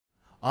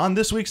On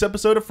this week's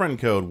episode of Friend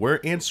Code, we're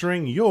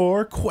answering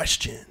your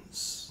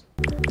questions.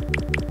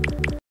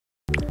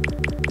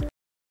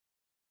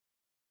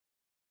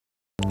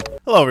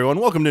 Hello everyone,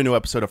 welcome to a new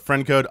episode of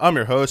Friend Code. I'm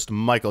your host,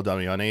 Michael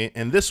Damiani,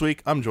 and this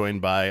week I'm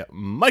joined by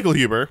Michael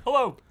Huber.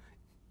 Hello.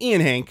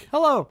 Ian Hank.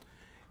 Hello.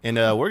 And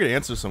we're going to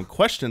answer some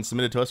questions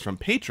submitted to us from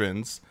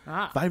patrons.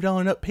 $5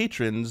 and up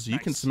patrons, you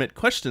can submit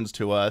questions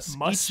to us.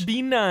 Must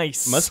be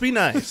nice. Must be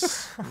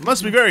nice.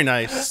 Must be very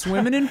nice.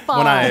 Swimming in five.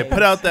 When I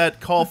put out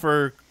that call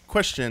for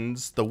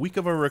questions the week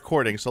of our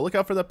recording, so look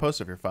out for that post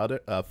if you're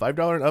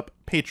 $5 and up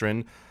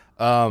patron.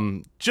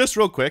 Just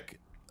real quick,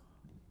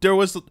 there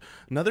was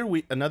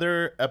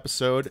another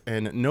episode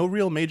and no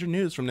real major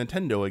news from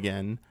Nintendo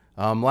again.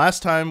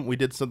 Last time we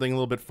did something a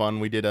little bit fun.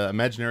 We did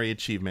imaginary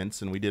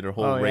achievements and we did a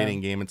whole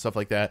rating game and stuff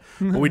like that.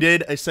 But we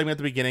did a segment at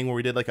the beginning where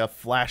we did like a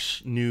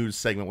flash news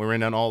segment where we ran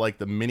down all like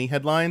the mini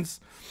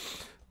headlines.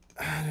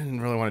 I didn't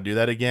really want to do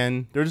that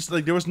again. There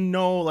was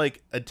no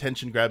like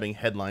attention grabbing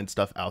headline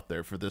stuff out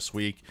there for this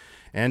week.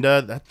 And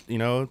that,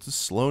 it's a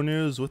slow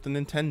news with the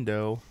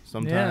Nintendo.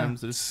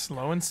 Sometimes it's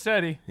slow and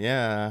steady.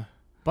 Yeah.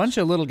 Bunch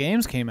of little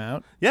games came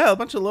out. Yeah, a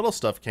bunch of little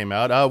stuff came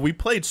out. We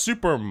played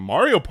Super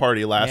Mario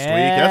Party last week.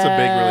 That's a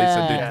big release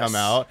that did come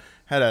out.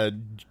 Had a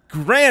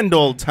grand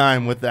old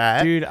time with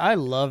that. Dude, I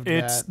loved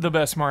that. It's the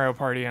best Mario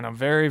Party in a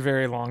very,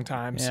 very long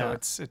time, so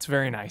it's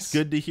very nice.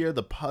 Good to hear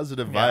the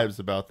positive vibes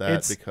about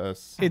that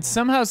because it's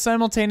somehow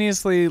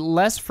simultaneously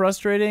less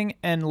frustrating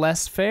and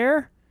less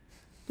fair.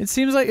 It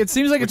seems like it's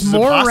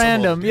more impossible.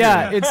 random.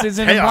 Yeah, it's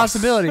an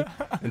impossibility.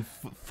 And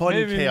fun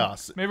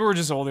chaos. Maybe we're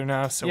just older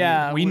now, so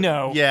we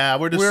know. Yeah,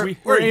 we're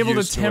able to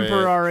used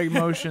temper it. our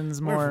emotions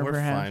more. We're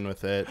fine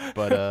with it,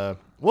 but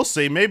we'll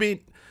see.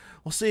 Maybe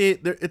we'll see.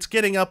 It's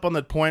getting up on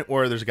the point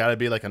where there's got to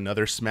be like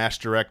another Smash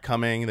Direct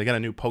coming. They got a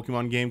new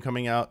Pokemon game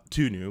coming out.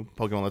 2 new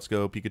Pokemon Let's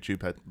Go Pikachu,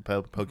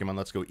 Pokemon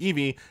Let's Go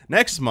Eevee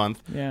next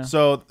month. Yeah.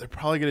 So they're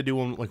probably gonna do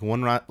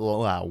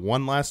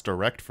one last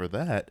Direct for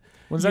that.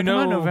 When's that come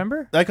out?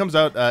 November? That comes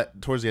out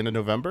towards the end of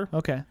November.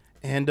 Okay.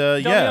 And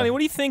Damiani, what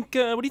do you think?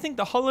 What do you think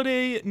the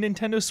holiday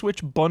Nintendo Switch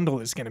bundle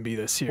is going to be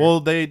this year? Well,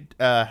 they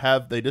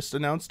just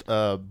announced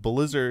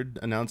Blizzard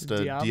announced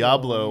a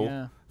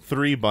Diablo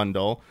 3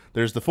 bundle.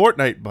 There's the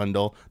Fortnite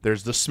bundle.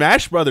 There's the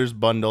Smash Brothers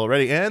bundle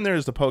already, and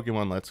there's the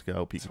Pokemon Let's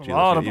Go Pikachu. A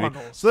lot of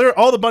bundles. So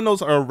all the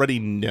bundles are already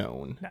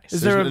known. Nice.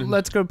 Is there a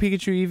Let's Go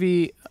Pikachu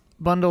Eevee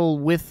bundle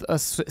with a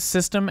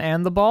system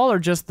and the ball, or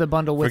just the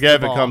bundle with the ball?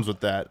 Forget if it comes with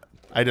that.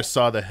 I just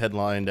saw the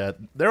headline that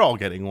they're all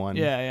getting one.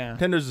 Yeah.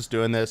 Nintendo's just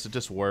doing this. It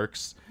just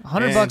works.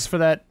 $100 for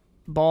that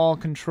ball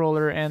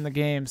controller and the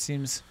game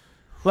seems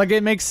like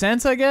it makes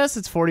sense. I guess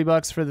it's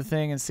 $40 for the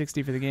thing and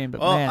 $60 for the game.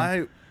 But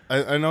man,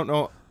 I don't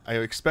know. I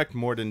expect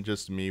more than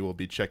just me will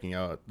be checking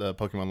out the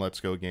Pokemon Let's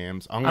Go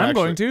games. I'm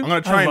going to. I'm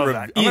going to try and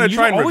review. I'm going to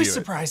try and review it. You always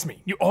surprise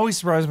me. You always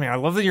surprise me. I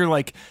love that you're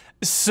like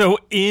so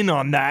in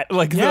on that.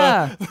 Like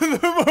the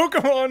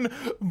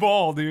Pokemon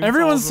ball, dude.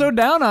 Everyone's so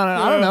down on it.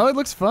 I don't know. It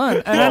looks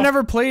fun. And I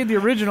never played the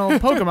original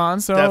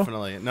Pokemon, so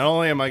definitely. Not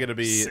only am I going to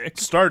be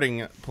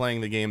starting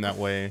playing the game that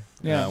way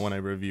when I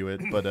review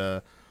it,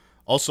 but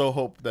also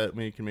hope that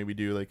we can maybe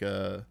do like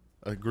a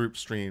group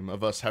stream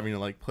of us having to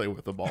like play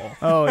with the ball.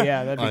 Oh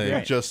yeah, that'd be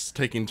great. Just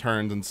taking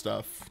turns and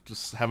stuff,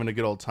 just having a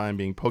good old time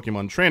being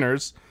Pokemon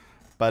trainers.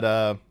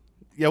 But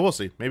we'll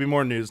see. Maybe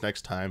more news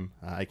next time.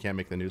 I can't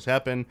make the news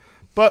happen,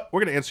 but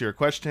we're gonna answer your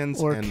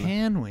questions. Or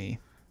can we?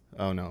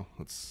 Oh no,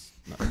 let's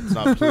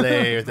not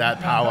play with that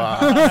power.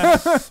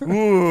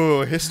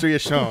 Ooh, history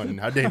has shown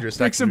how dangerous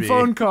that can be. Make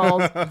some phone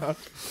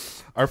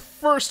calls. Our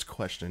first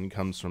question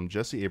comes from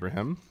Jesse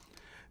Abraham.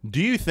 Do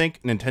you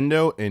think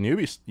Nintendo and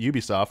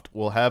Ubisoft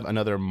will have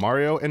another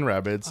Mario and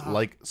Rabbids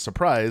like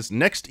surprise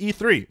next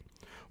E3?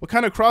 What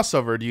kind of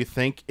crossover do you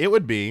think it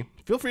would be?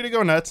 Feel free to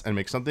go nuts and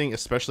make something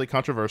especially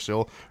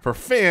controversial for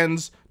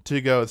fans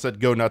to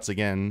go nuts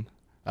again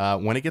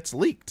when it gets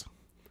leaked.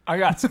 I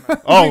got some.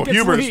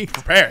 Huber's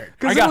prepared.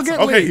 I got some.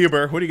 Okay,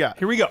 Huber, what do you got?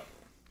 Here we go.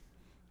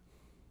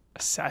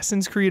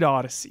 Assassin's Creed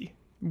Odyssey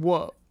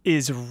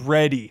is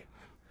ready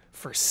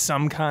for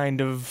some kind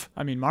of...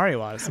 I mean,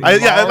 Mario Odyssey. Like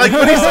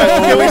what he said.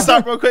 Can we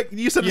stop real quick?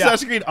 You said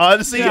Assassin's Creed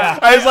Odyssey? Yeah.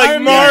 I was like,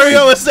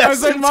 Mario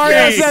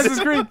Assassin's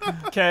Creed.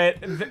 Okay,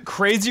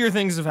 crazier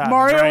things have happened,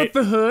 Mario with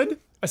the hood?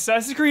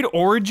 Assassin's Creed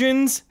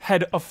Origins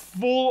had a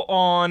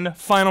full-on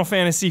Final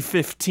Fantasy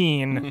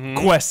 15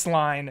 quest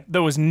line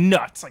that was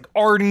nuts. Like,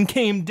 Arden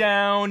came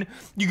down,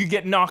 you could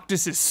get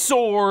Noctis's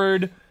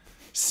sword...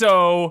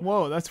 So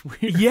whoa, that's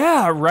weird.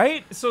 Yeah,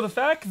 right? So the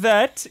fact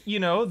that,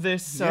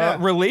 this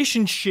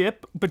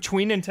relationship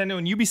between Nintendo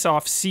and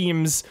Ubisoft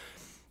seems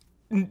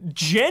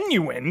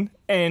genuine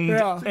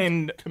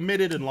and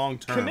committed in long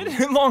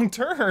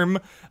term.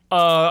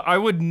 I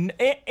would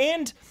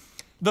and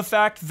the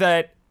fact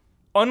that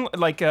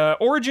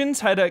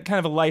Origins had a kind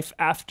of a life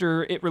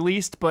after it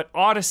released, but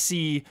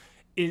Odyssey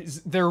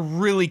they're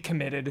really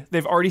committed.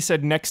 They've already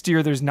said next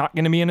year there's not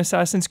going to be an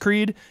Assassin's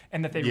Creed,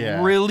 and that they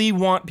really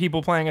want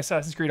people playing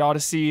Assassin's Creed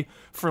Odyssey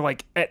for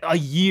like a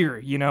year.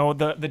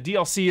 The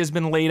DLC has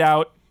been laid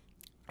out,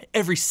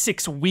 every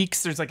 6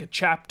 weeks there's like a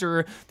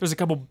chapter. There's a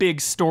couple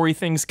big story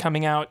things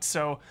coming out,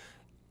 so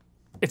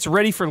it's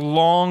ready for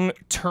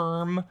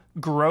long-term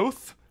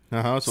growth.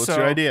 So what's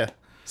your idea?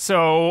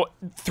 So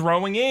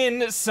throwing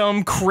in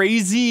some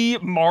crazy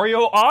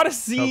Mario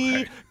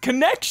Odyssey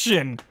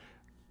connection.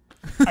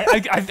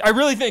 I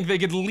really think they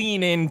could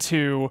lean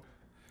into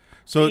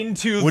the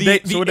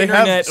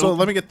internet. So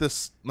let me get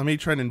this. Let me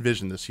try and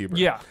envision this, Hubert.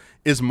 Yeah.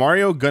 Is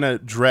Mario gonna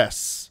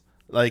dress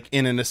like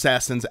in an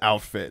assassin's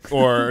outfit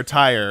or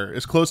attire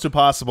as close to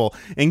possible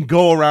and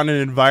go around an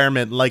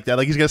environment like that?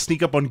 Like he's gonna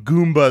sneak up on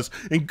Goombas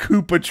and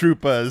Koopa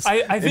Troopas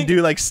and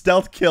do like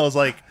stealth kills,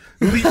 like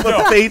leap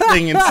of faith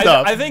thing and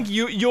stuff. I think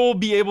you'll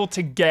be able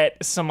to get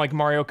some like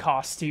Mario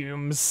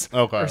costumes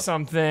or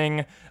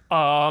something.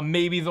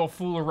 Maybe they'll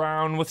fool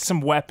around with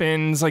some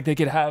weapons, like they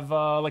could have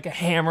like a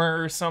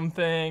hammer or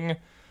something.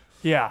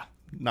 Yeah,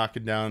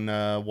 knocking down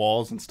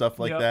walls and stuff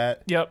like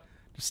that. Yep.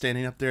 Just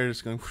standing up there,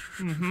 just going.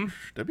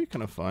 That'd be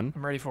kind of fun.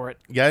 I'm ready for it.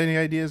 You got any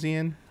ideas,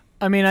 Ian?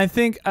 I mean, I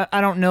think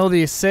I don't know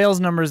the sales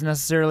numbers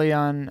necessarily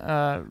on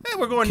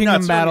we're going Kingdom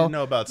nuts. Battle. We don't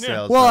know about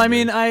sales. Well, numbers.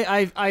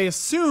 I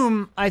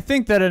mean, I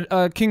think that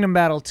a Kingdom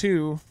Battle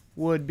 2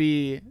 would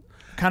be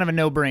kind of a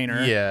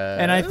no-brainer. Yeah.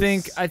 And I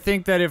think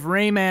that if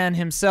Rayman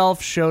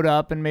himself showed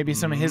up and maybe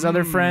some of his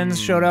other friends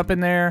showed up in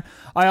there,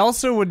 I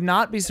also would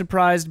not be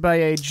surprised by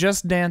a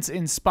Just Dance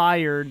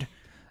inspired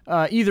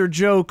either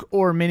joke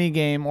or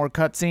minigame or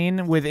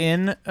cutscene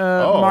within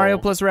Mario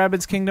plus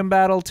Rabbids Kingdom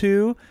Battle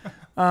 2.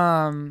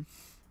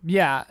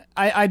 Yeah,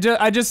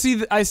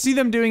 I see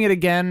them doing it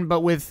again,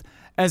 but with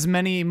as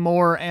many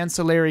more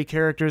ancillary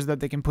characters that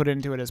they can put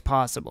into it as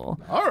possible.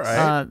 All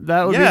right.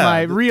 That would be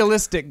my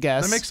realistic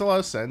guess. That makes a lot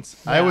of sense.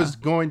 Yeah. I was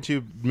going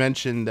to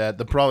mention that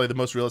probably the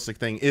most realistic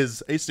thing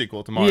is a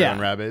sequel to Mario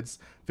and Rabbids.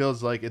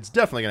 Feels like it's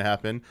definitely going to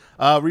happen.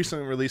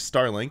 Recently released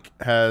Starlink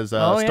has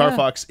Star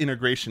Fox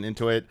integration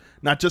into it.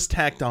 Not just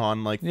tacked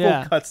on, like full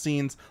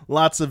cutscenes,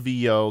 lots of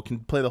VO, can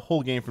play the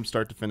whole game from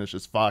start to finish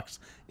as Fox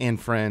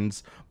and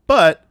friends.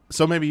 But,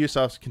 so maybe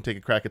Ubisoft can take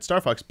a crack at Star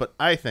Fox, but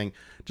I think,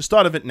 just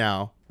thought of it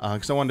now,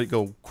 because I wanted to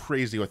go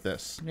crazy with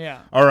this.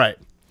 Yeah. All right.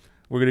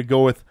 We're going to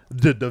go with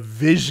The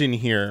Division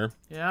here.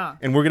 Yeah.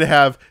 And we're going to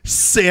have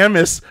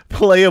Samus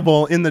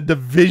playable in The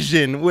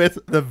Division with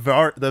the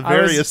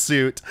Varia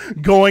suit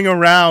going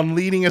around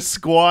leading a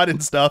squad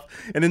and stuff.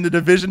 And in The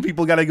Division,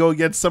 people got to go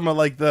against some of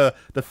like the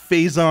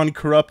Phazon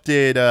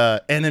corrupted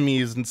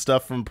enemies and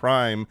stuff from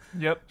Prime.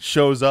 Yep.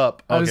 Shows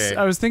up. Okay.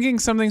 I was thinking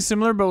something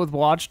similar, but with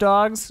Watch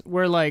Dogs,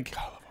 where like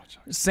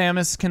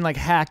Samus can like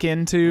hack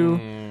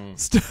into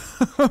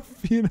stuff,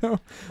 you know,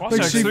 Watch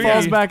like Dogs she 3.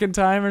 falls back in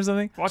time or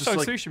something. Watch Just Dogs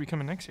like- 3 should be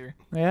coming next year.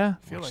 Yeah.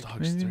 I feel Watch like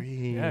Dogs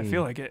 3. Yeah, I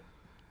feel like it.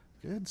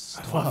 Good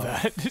stuff. I love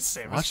that.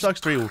 Samus. Watch Dogs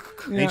 3.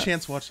 Any Yeah.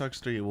 chance Watch Dogs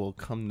 3 will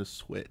come to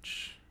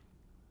Switch?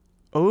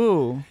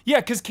 Ooh. Yeah,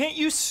 because can't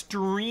you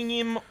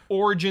stream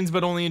Origins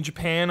but only in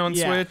Japan on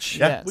Yeah. Switch?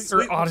 Yeah. Yes.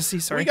 Or Odyssey,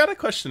 sorry. We got a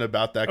question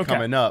about that Okay.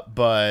 coming up,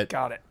 but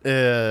Got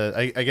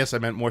it. I guess I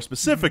meant more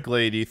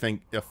specifically. Do you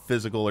think a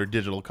physical or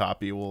digital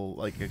copy will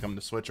like come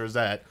to Switch, or is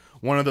that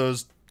one of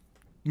those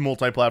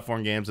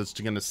multi-platform games that's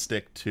going to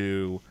stick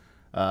to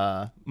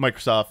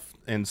Microsoft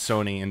and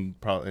Sony and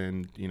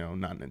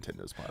not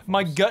Nintendo's platform?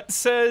 My gut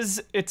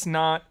says it's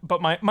not,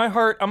 but my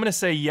heart, I'm going to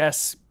say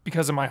yes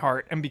because of my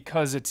heart and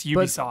because it's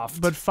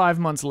Ubisoft. But 5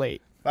 months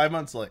late. 5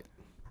 months late.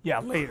 yeah,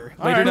 later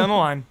right. down the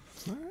line.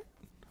 All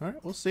right,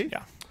 we'll see.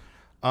 Yeah.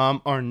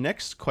 Our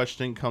next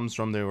question comes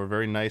from, they were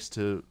very nice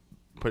to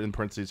put in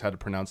parentheses how to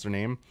pronounce their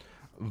name,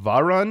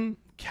 Varun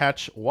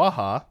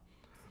Kachwaha.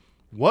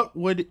 What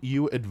would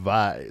you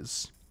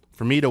advise?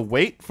 For me to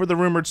wait for the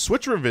rumored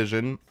Switch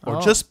revision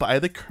or just buy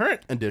the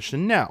current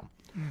edition now?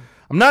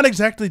 I'm not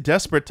exactly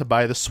desperate to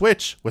buy the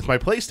Switch, with my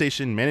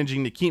PlayStation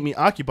managing to keep me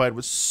occupied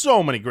with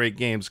so many great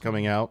games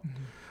coming out,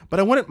 but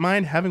I wouldn't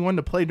mind having one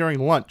to play during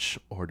lunch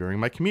or during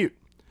my commute.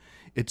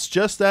 It's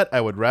just that I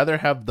would rather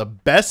have the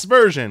best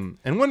version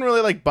and wouldn't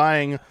really like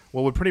buying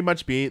what would pretty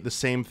much be the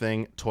same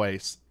thing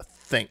twice.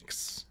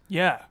 Thanks.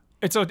 Yeah.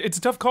 It's a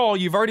tough call.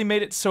 You've already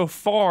made it so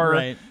far.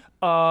 Right.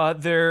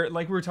 They're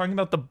like we were talking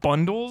about the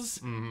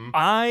bundles.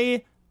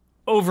 I,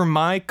 over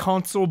my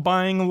console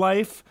buying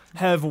life,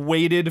 have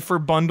waited for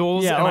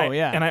bundles. Yeah, and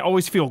yeah. And I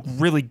always feel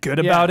really good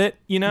about it.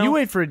 You know, You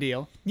wait for a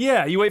deal.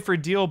 Yeah, you wait for a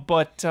deal,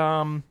 but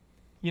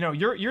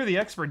you're the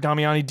expert,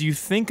 Damiani. Do you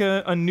think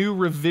a new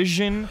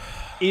revision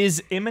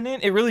is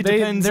imminent? It really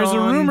depends. There's on...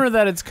 a rumor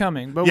that it's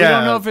coming, but we Yeah.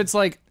 don't know if it's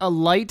like a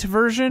light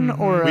version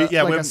or We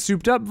a have-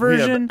 souped up We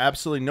version. have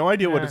absolutely no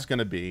idea what Yeah. it's going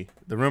to be.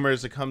 The rumor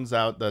is it comes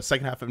out the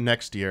second half of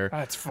next year.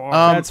 That's far.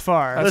 That's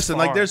far. That's Listen,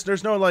 like far.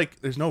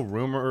 there's no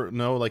rumor,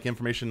 no like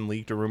information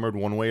leaked or rumored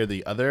one way or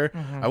the other.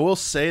 I will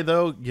say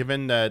though,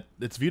 given that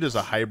it's viewed as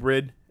a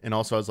hybrid and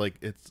also as like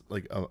it's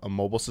like a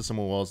mobile system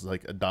as well as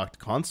like a docked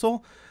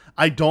console,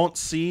 I don't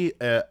see.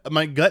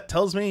 My gut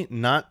tells me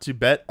not to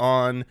bet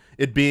on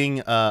it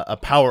being a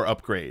power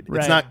upgrade. Right.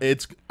 It's not.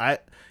 It's I.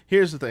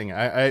 Here's the thing.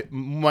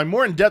 My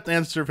more in-depth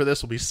answer for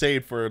this will be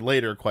saved for a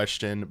later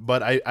question,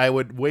 but I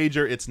would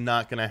wager it's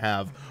not going to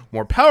have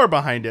more power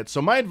behind it.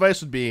 So my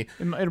advice would be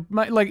It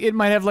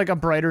might have like a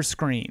brighter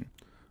screen.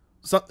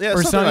 something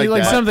something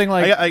like that. something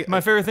like- My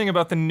favorite thing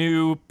about the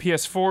new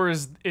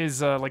PS4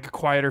 is like a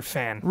quieter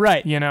fan.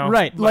 Right. You know.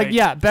 Right. Like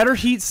yeah, better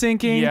heat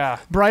sinking. Yeah.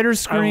 Brighter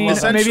screen.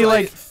 love it. Maybe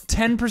like Essentially,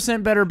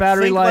 10% better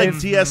battery think life.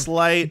 like DS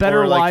Lite,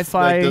 better or like,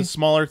 Wi-Fi. like the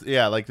smaller,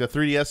 like the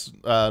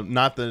 3DS,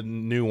 not the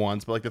new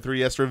ones, but like the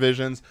 3DS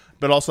revisions,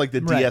 but also like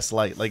the Right. DS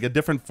Lite, like a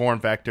different form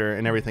factor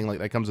and everything like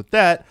that comes with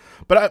that.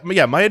 But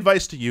yeah, my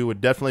advice to you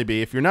would definitely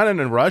be if you're not in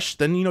a rush,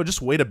 then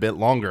just wait a bit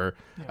longer.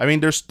 I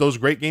mean, there's those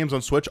great games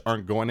on Switch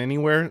aren't going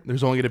anywhere.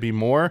 There's only going to be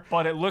more.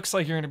 But it looks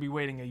like you're going to be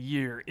waiting a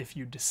year if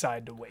you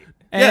decide to wait.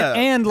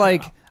 And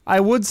like I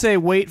would say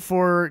wait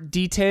for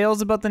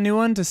details about the new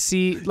one to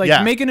see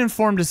make an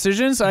informed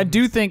decision. So I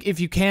do think if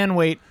you can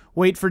wait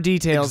for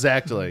details.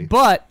 Exactly.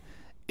 But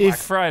Black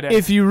Friday.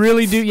 if you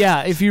really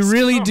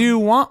do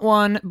want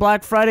one,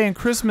 Black Friday and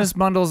Christmas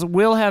bundles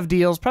will have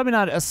deals. Probably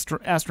not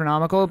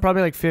astronomical,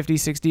 probably like $50,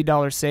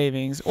 $60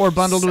 savings, or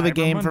bundled with a Cyber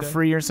game for Monday.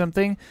 free or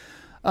something.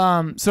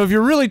 So if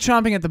you're really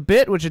chomping at the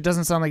bit, which it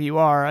doesn't sound like you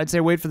are, I'd say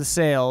wait for the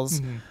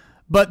sales.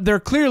 But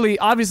they're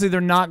obviously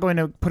they're not going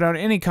to put out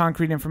any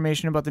concrete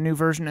information about the new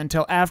version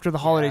until after the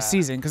holiday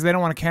season because they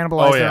don't want to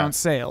cannibalize their own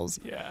sales.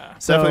 Yeah.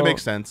 So, Definitely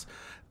makes sense.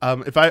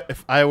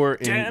 If I were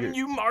in Damn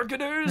you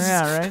marketers.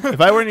 Yeah, right.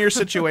 if I were in your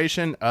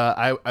situation,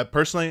 I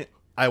personally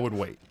I would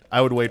wait. I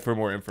would wait for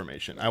more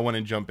information. I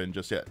wouldn't jump in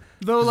just yet.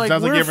 Though, like,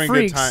 sounds like we're you're having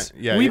freaks. a good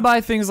time. Yeah, we buy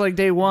things like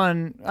day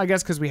one, I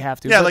guess, because we have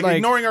to. Yeah, but like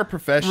ignoring our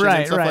profession Right,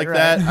 and stuff right, like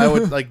right. that. I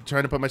would like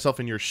trying to put myself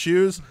in your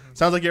shoes.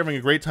 Sounds like you're having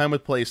a great time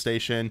with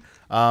PlayStation.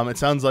 It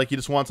sounds like you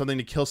just want something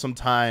to kill some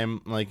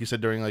time, like you said,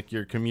 during like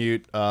your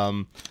commute,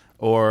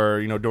 or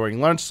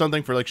during lunch,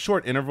 something for like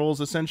short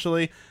intervals,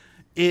 essentially.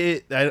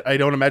 I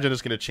don't imagine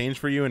it's going to change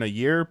for you in a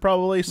year,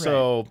 probably.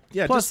 So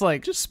yeah. Plus,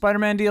 just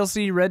Spider-Man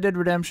DLC, Red Dead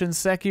Redemption,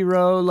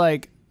 Sekiro,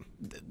 like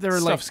they're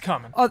Stuff's like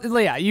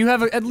coming. Yeah, you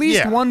have at least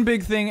Yeah. one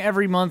big thing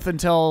every month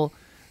until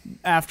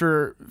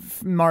after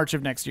March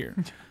of next year.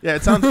 Yeah,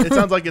 it sounds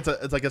like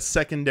it's like a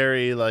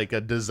secondary like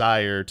a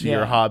desire to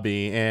your Yeah.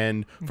 hobby,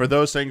 and for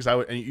those things I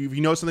would. And if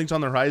you know something's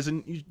on the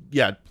horizon,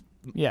 Yeah.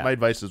 my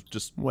advice is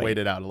just Wait. wait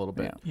it out a little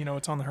bit. Yeah. You know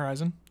what's on the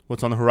horizon?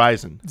 What's on the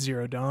horizon?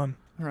 Zero Dawn.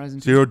 Horizon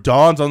Zero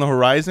Dawn's on the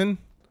horizon.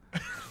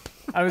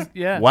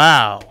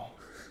 Wow.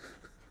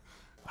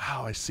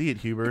 Wow, I see it,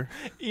 Huber.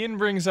 Ian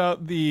brings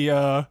out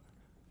the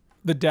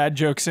dad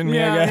jokes in me.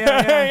 Yeah, I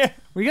guess. yeah.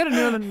 We got to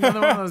do another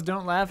one of those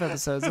don't laugh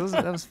episodes.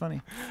 That was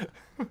funny.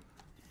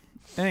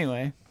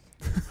 Anyway.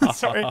 I'm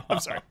sorry.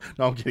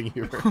 No, I'm kidding,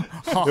 Huber.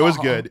 It was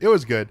good. It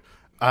was good.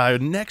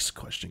 Next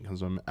question comes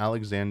from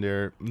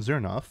Alexander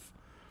Zernoff.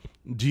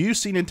 Do you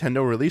see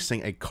Nintendo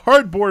releasing a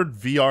cardboard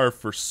VR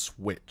for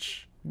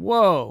Switch?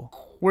 Whoa.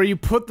 Where you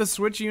put the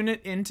Switch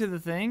unit into the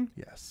thing?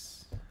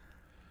 Yes.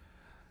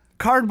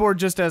 Cardboard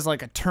just as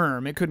like a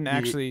term. It couldn't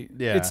actually.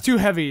 Yeah. It's too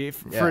heavy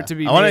for it to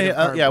be. I want made of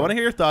to. I cardboard. want to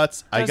hear your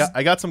thoughts. Does-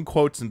 I got some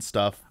quotes and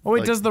stuff. Oh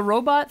wait, like does the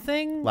robot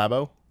thing?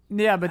 Labo?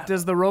 Yeah, but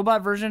does the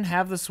robot version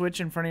have the Switch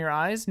in front of your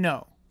eyes?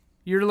 No.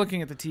 You're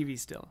looking at the TV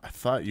still. I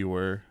thought you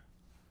were.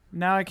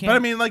 Now I can't. But I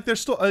mean, like, there's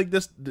still like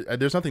this.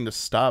 There's nothing to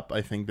stop.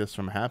 I think this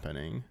from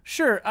happening.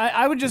 Sure.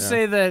 I would just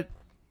say that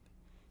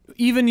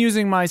even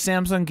using my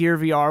Samsung Gear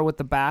VR with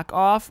the back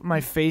off,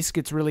 my face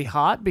gets really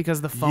hot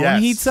because the phone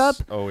Yes. heats up.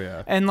 Oh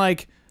yeah. And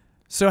like,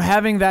 so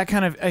having that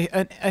kind of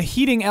a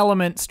heating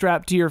element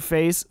strapped to your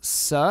face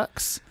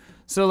sucks.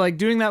 So like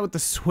doing that with the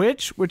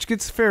Switch, which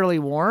gets fairly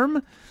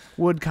warm,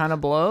 would kind of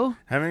blow.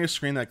 Having a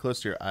screen that close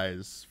to your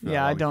eyes. For that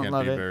Yeah, I long don't can't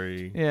love be it.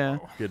 Very Yeah.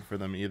 good for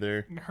them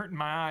either. Hurting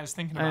my eyes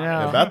thinking I about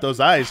know. it. About those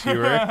eyes,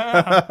 Huber.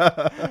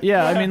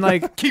 Yeah, I mean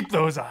like, Keep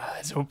those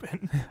eyes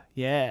open.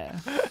 yeah.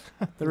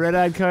 The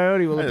red-eyed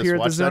coyote will I just appear at the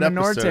watched that Zona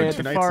Norte episode at 2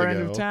 the nights far end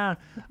ago. of town.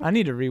 I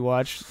need to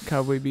rewatch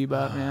Cowboy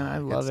Bebop, man. I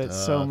love it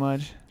so stuff.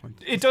 much.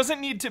 It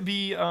doesn't need to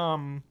be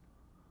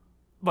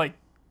like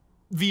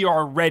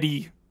VR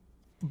ready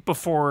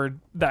before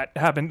that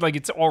happened. Like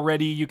it's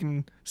already, you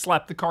can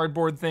slap the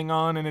cardboard thing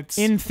on and it's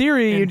In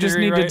theory, In you just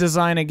theory, need to right?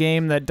 design a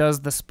game that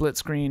does the split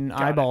screen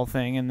eyeball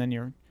thing, and then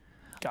you're.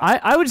 Got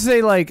I would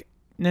say like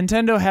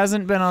Nintendo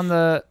hasn't been on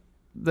the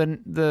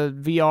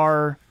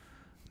VR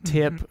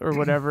tip or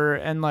whatever,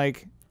 and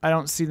like I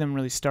don't see them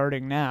really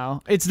starting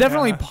now. It's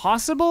definitely Yeah.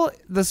 possible.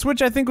 The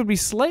Switch I think would be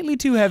slightly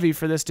too heavy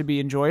for this to be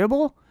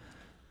enjoyable,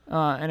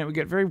 and it would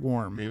get very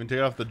warm. Even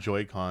take off the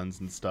Joy-Cons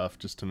and stuff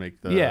just to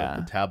make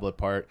the tablet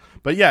part.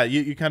 But yeah,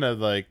 you kind of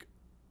like.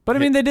 But I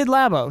mean, they did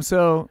Labo,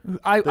 so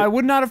I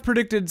would not have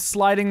predicted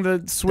sliding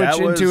the Switch That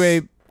was into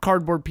a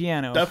cardboard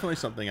piano. Definitely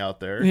something out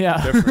there. Yeah.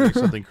 Definitely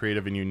something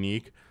creative and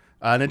unique.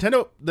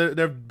 Nintendo, there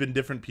have been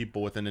different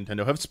people within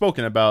Nintendo have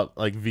spoken about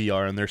like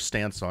VR and their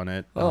stance on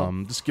it.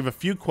 Just give a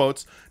few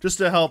quotes just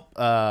to help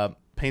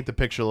paint the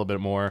picture a little bit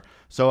more.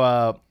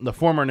 So the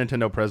former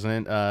Nintendo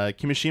president,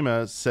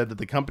 Kimishima, said that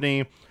the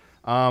company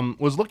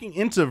was looking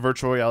into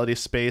virtual reality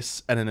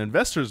space at an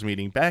investors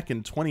meeting back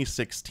in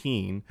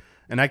 2016,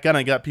 and that kind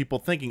of got people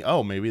thinking,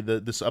 oh, maybe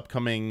this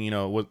upcoming,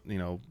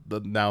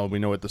 now we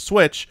know what the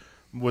Switch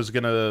was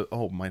gonna,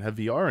 might have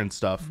VR and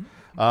stuff.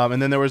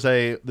 And then there was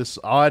this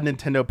odd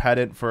Nintendo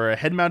patent for a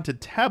head-mounted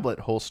tablet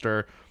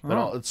holster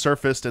that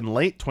surfaced in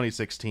late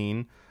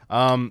 2016.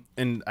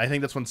 And I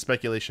think that's when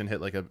speculation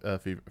hit like a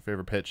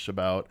fever pitch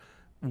about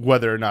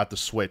whether or not the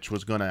Switch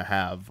was going to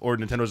have, or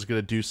Nintendo was going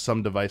to do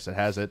some device that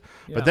has it.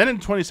 Yeah. But then in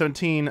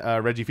 2017,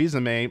 Reggie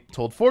Fils-Aimé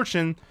told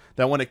Fortune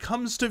that when it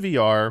comes to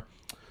VR,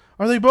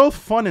 are they both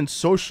fun and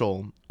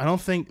social? I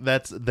don't think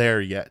that's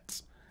there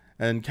yet.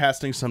 And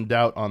casting some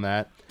doubt on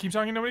that. Keep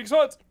talking, nobody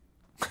explodes.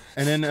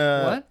 And then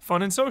what?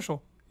 Fun and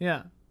social.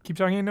 Yeah. Keep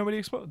talking and nobody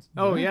explodes.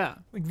 Oh, yeah.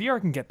 Like VR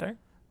can get there.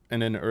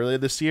 And then earlier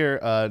this year,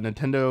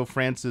 Nintendo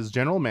France's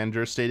general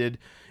manager stated,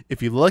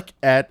 if you look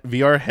at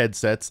VR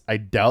headsets, I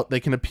doubt they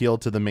can appeal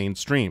to the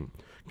mainstream.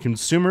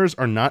 Consumers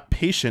are not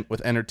patient with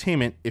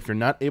entertainment if you're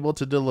not able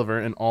to deliver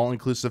an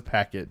all-inclusive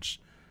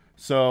package.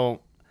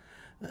 So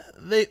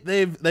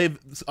they've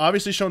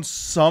obviously shown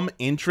some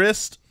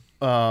interest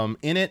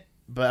in it,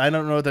 but I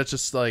don't know if that's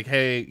just like,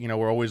 hey,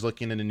 we're always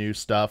looking into new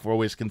stuff. We're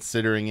always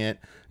considering it,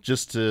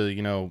 just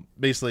to,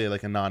 basically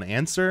like a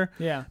non-answer.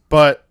 Yeah.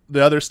 But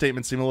the other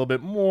statements seem a little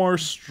bit more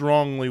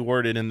strongly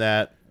worded in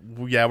that,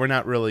 yeah, we're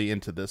not really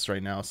into this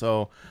right now.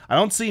 So I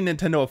don't see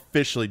Nintendo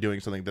officially doing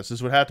something like this.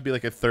 This would have to be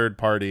like a third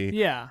party.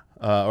 Yeah.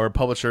 Or a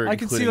publisher. I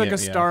could see like a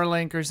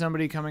Starlink or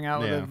somebody coming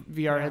out with a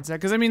VR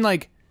headset.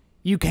 Because,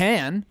 you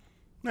can.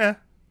 Yeah.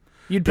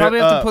 You'd probably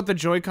have to put the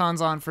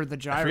Joy-Cons on for the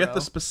gyro. I forget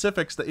the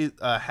specifics.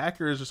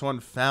 Hackers just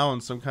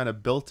found some kind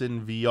of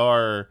built-in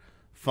VR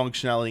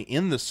functionality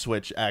in the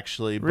Switch,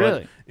 actually. But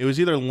really? It was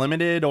either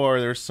limited or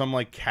there's some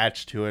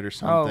catch to it or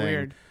something. Oh,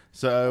 weird.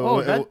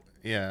 So,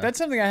 yeah. That's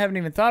something I haven't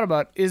even thought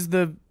about. Does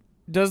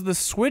the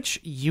Switch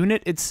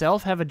unit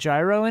itself have a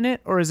gyro in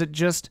it? Or is it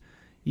just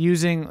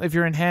using, if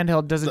you're in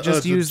handheld, does it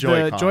just use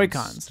the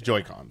Joy-Cons?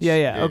 Joy-Cons.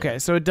 Yeah. Okay,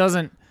 so it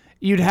doesn't...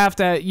 You'd have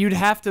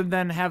to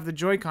then have the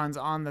Joy-Cons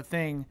on the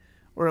thing,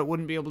 or it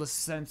wouldn't be able to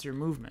sense your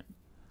movement.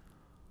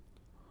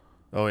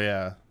 Oh,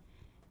 yeah.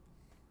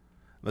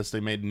 Unless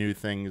they made new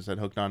things that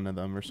hooked onto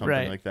them or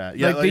something like that.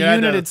 Yeah, like the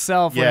unit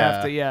itself would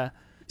have to,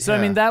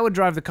 So, that would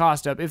drive the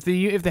cost up. If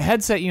the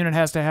headset unit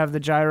has to have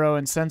the gyro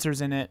and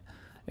sensors in it,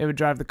 it would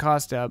drive the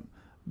cost up.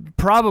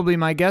 Probably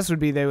my guess would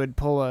be they would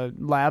pull a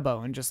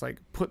Labo and just,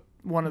 put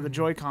one of the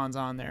Joy-Cons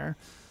on there.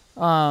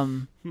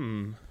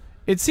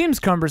 It seems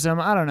cumbersome.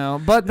 I don't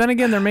know. But then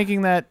again, they're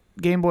making that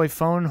Game Boy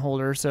phone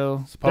holder,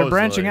 so they're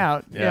branching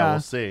out. Yeah,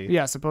 we'll see.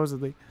 Yeah,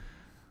 supposedly.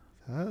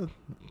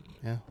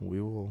 Yeah,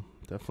 we will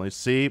definitely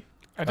see.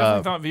 I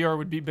definitely thought VR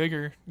would be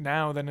bigger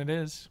now than it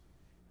is.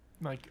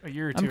 Like a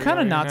year or two I'm kind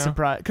of not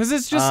surprised. Because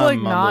it's just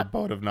I'm not... on the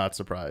boat of not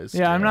surprised.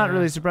 Yeah, I'm not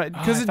really surprised.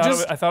 Because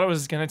I thought it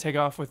was going to take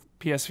off with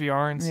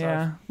PSVR and stuff.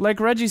 Yeah. Like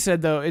Reggie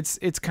said, though, it's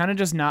kind of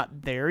just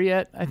not there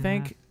yet, I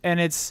think. And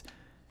it's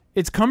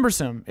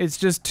cumbersome. It's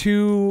just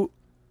too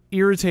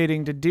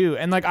irritating to do.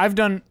 And I've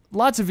done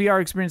lots of VR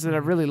experiences that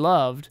I've really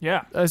loved.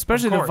 Yeah.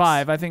 Especially the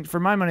Vive. I think for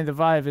my money the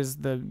Vive is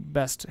the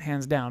best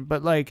hands down.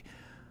 But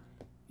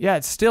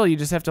it's still, you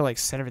just have to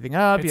set everything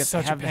up. You have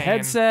to have the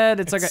headset.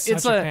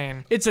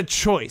 It's a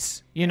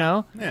choice,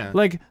 Yeah.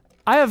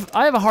 I have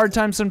a hard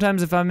time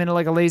sometimes if I'm in a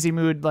lazy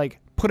mood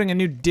putting a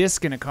new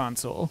disc in a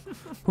console.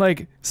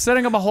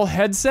 Setting up a whole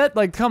headset,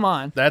 come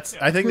on. I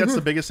think that's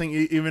the biggest thing,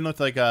 even with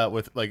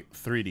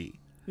 3D.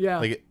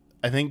 Yeah.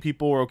 I think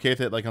people were okay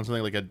with it on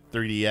something like a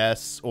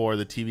 3DS or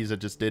the TVs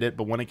that just did it,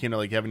 but when it came to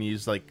having to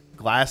use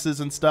glasses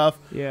and stuff,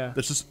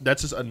 that's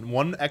just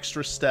one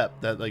extra step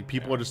that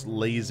people are just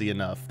lazy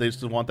enough. They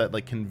just want that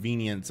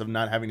convenience of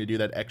not having to do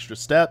that extra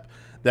step.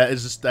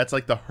 That's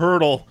the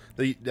hurdle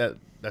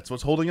that's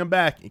what's holding them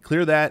back. You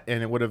clear that,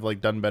 and it would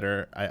have done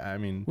better. I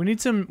mean, we need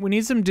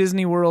some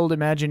Disney World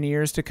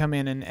Imagineers to come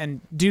in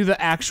and do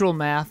the actual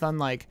math on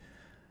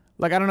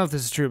I don't know if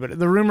this is true, but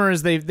the rumor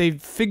is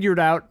they've figured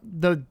out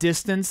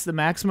the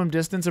maximum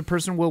distance a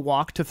person will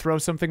walk to throw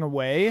something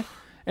away,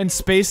 and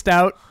spaced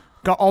out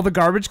all the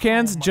garbage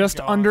cans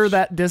under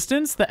that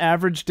distance, the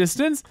average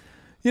distance.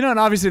 And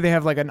obviously they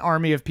have an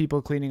army of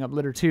people cleaning up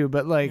litter too,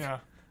 but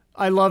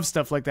I love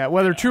stuff like that.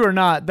 Whether true or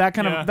not, that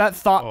kind of that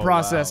thought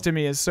process to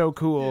me is so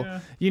cool. Yeah.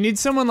 You need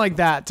someone like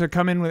that to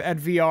come in at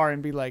VR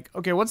and be like,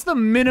 okay, what's the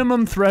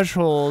minimum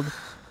threshold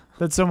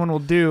that someone will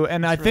do?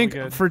 And I think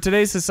for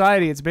today's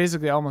society, it's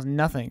basically almost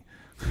nothing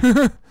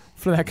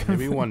for that kind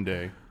Maybe of thing. One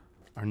day.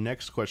 Our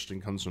next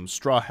question comes from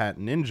Straw Hat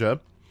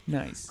Ninja.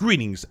 Nice.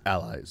 Greetings,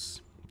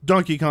 allies.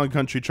 Donkey Kong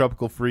Country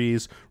Tropical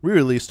Freeze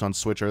re-released on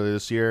Switch earlier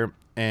this year,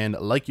 and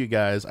like you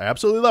guys, I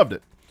absolutely loved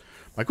it.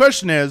 My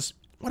question is,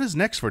 what is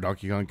next for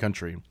Donkey Kong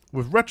Country?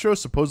 With Retro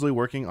supposedly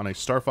working on a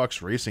Star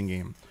Fox racing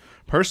game.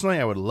 Personally,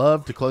 I would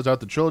love to close out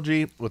the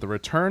trilogy with a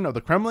return of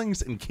the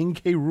Kremlings and King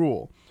K.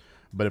 Rool.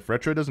 But if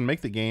Retro doesn't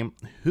make the game,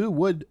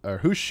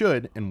 who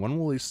should, and when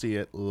will we see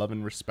it? Love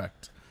and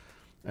respect.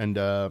 And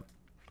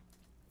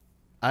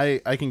I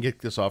can get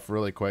this off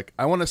really quick.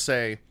 I want to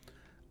say,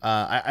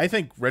 I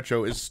think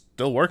Retro is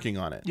still working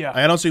on it. Yeah.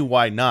 I don't see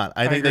why not.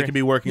 I think they agree. could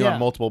be working Yeah. on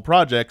multiple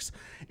projects.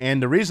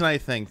 And the reason I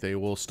think they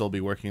will still be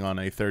working on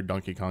a third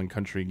Donkey Kong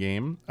Country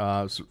game,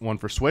 one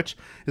for Switch,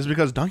 is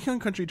because Donkey Kong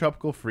Country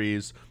Tropical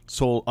Freeze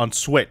sold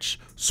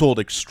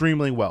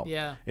extremely well.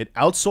 Yeah. It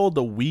outsold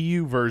the Wii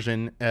U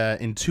version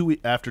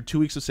after 2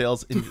 weeks of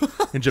sales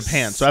in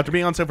Japan. So after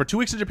being on sale for 2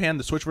 weeks in Japan,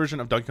 the Switch version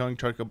of Donkey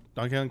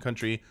Kong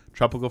Country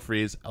Tropical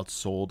Freeze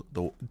outsold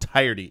the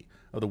entirety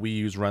of the Wii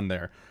U's run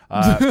there.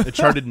 It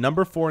charted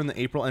number 4 in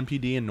the April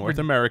NPD in North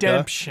America.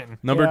 Redemption.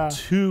 Number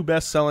 2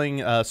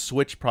 best-selling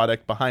Switch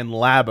product behind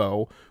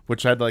Labo,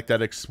 which had like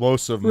that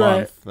explosive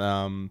Right.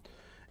 month.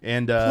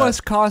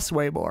 Plus costs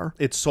way more.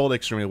 It sold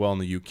extremely well in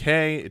the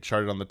UK. It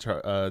charted on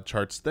the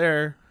charts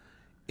there.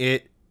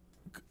 It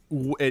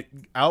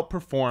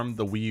outperformed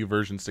the Wii U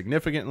version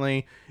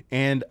significantly,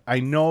 and I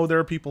know there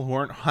are people who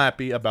aren't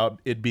happy about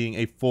it being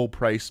a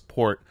full-price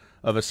port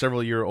of a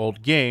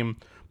several-year-old game.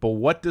 But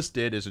what this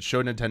did is it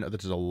showed Nintendo that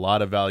there's a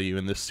lot of value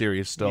in this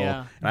series still.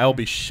 Yeah. And I will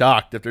be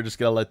shocked if they're just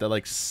going to let that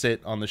like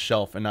sit on the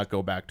shelf and not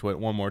go back to it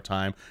one more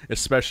time,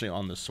 especially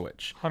on the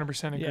Switch.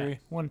 100% agree.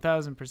 Yeah,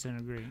 1000%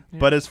 agree.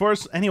 But as far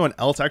as anyone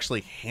else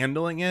actually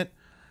handling it,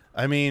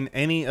 I mean,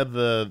 any of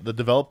the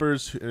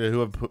developers who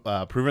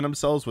have proven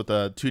themselves with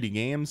 2D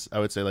games, I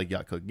would say like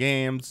Yacht Club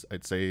Games.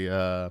 I'd say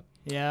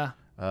Yeah.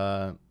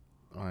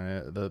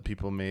 the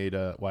people made,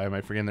 why am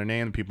I forgetting their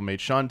name? The people made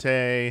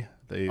Shantae.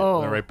 They're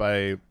right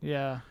by...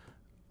 Yeah.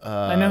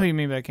 I know who you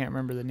mean, but I can't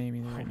remember the name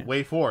either right now.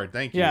 Way Forward,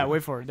 thank you. Yeah, Way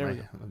Forward. There we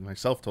go.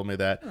 Myself told me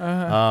that.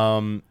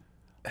 Uh-huh.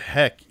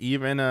 Heck,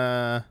 even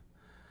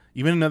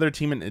another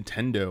team at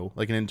Nintendo,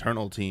 like an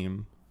internal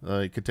team,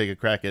 could take a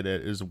crack at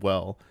it as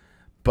well.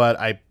 But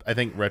I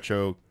think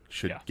Retro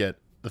should get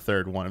the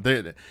third one.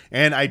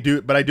 And I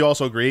do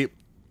also agree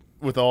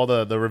with all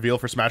the reveal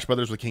for Smash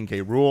Brothers with King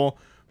K. Rool.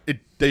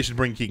 They should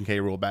bring King K.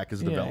 Rool back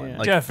as the villain. yeah.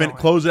 Like Definitely.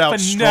 close it out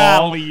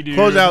Finale, strong. dude.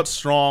 Close out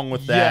strong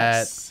with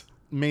Yes.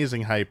 that.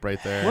 Amazing hype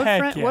right there. What,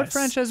 Heck what yes.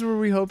 franchise were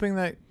we hoping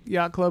that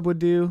Yacht Club would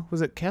do?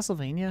 Was it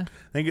Castlevania? I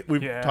think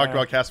we've Yeah. talked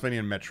about Castlevania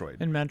and Metroid.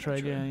 And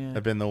Metroid, yeah.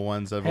 Have been the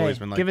ones that have Hey, always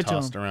been like give it to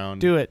tossed 'em. around.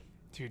 Do it.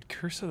 Dude,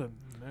 Curse of the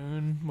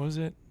Moon, what was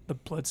it? The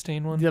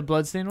Bloodstained one? The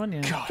Bloodstained one,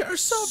 yeah. God,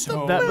 Curse of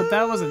so- But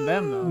that wasn't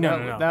them though.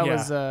 No, That yeah.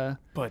 was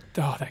But,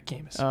 that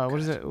game is what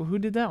is it? Who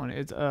did that one?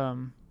 It's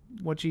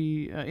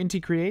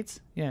Inti Creates?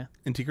 Yeah.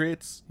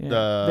 Integrates.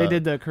 Yeah. They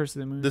did the Curse of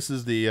the Moon. This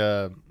is the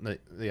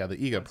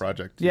Iga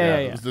project. Yeah.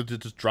 It was- they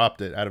just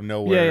dropped it out of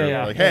nowhere.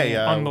 Yeah. Like, Yeah, hey,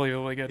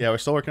 unbelievably good. yeah, we're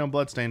still working on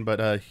Bloodstain,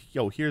 but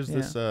here's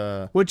this.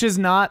 Which is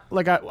not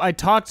like I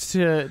talked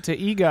to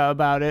Iga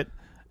about it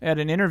at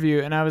an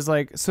interview, and I was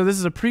like, so this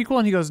is a prequel,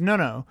 and he goes,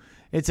 no,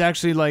 it's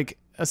actually like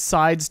a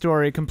side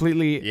story,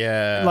 completely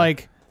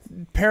like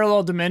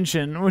parallel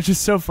dimension, which is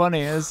so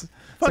funny. It's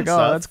like,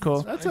 stuff. oh, that's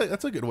cool.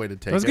 That's a good way to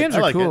take Those it. games I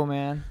are like cool, it.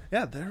 man.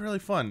 Yeah, they're really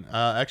fun.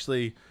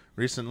 Actually,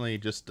 recently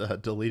just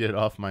deleted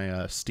off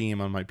my Steam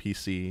on my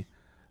PC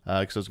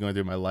because I was going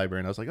through my library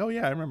and I was like, oh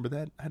yeah, I remember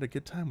that. I had a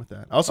good time with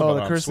that. I also bought The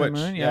it on Curse Switch. of the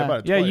Moon. I bought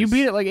it Yeah, you twice.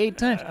 beat it like 8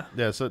 times.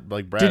 Yeah, so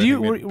like Brad. Did I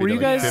you? think, Were beat you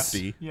it like guys?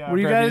 50. Yeah, Were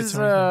you Brad did guys so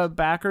many times.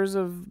 backers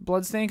of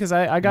Bloodstained? Because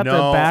I got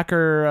No. the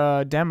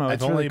backer demo. I've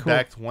It's only really cool.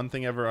 backed one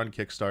thing ever on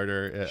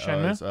Kickstarter. It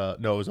Shenmue? was,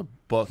 no, it was a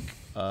book,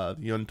 The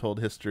Untold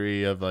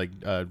History of like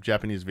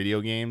Japanese video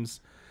games.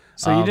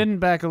 So you didn't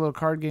back a little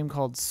card game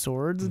called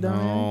Swords down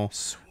No.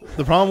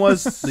 The problem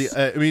was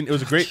I mean, it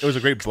was a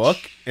great book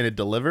and it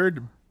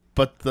delivered,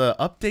 but the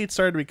updates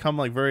started to become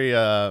like very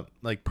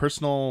like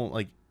personal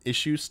like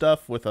issue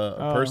stuff with a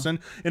person.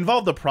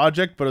 Involved the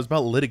project, but it was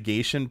about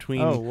litigation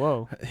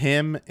between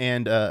him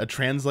and a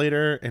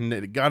translator, and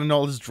it got into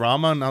all this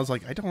drama, and I was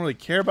like, I don't really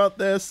care about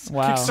this.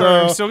 Wow.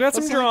 Kickstarter still got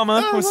some I was drama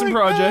like, with some like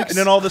projects. that. And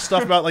then all this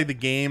stuff about like the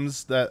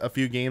games that a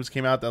few games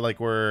came out that like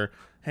were,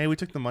 hey, we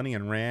took the money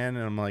and ran,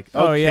 and I'm like,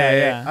 okay, Oh,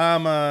 yeah.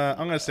 I'm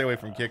gonna stay away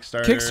from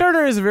Kickstarter.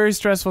 Kickstarter is a very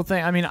stressful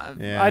thing. I mean,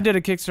 Yeah. I did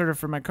a Kickstarter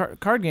for my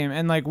card game,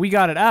 and like we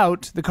got it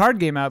out, the card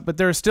game out, but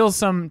there are still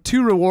some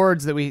 2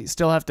 rewards that we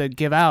still have to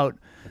give out,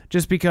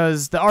 just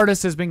because the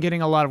artist has been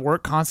getting a lot of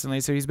work constantly,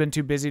 so he's been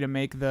too busy to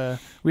make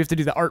we have to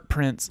do the art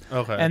prints.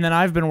 Okay. And then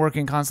I've been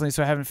working constantly,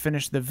 so I haven't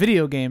finished the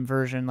video game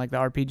version, like the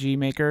RPG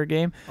Maker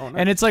game. Oh, nice.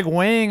 And it's like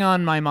weighing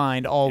on my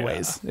mind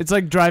always. It's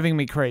like driving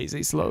me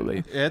crazy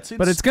slowly. Yeah,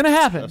 But it's gonna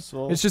happen.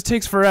 stressful. It just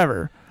takes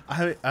forever.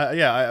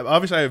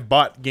 Obviously I've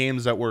bought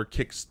games that were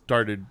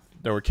kickstarted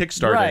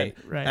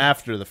Right.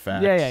 after the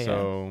fact. Yeah.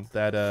 So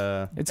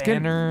that It's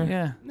Banner. good.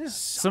 Yeah.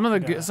 Some of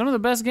the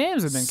best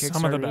games have been Kickstarter.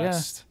 Some of the yeah.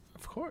 best.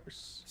 of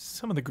course.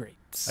 Some of the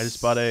greats. I just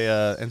bought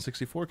a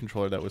N64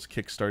 controller that was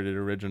kickstarted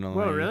originally.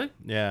 Whoa, really?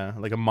 Yeah,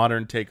 like a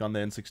modern take on the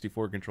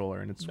N64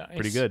 controller, and it's Nice.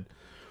 pretty good.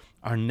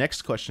 Our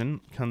next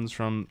question comes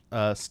from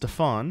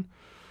Stefan.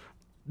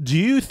 Do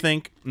you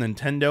think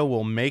Nintendo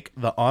will make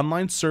the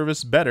online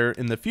service better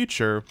in the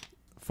future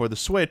for the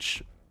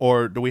Switch,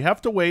 or do we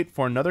have to wait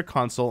for another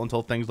console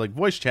until things like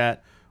voice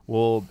chat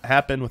will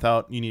happen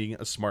without you needing a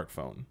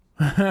smartphone?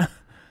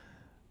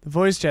 The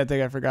voice chat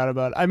thing I forgot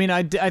about. I mean,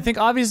 I think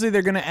obviously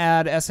they're going to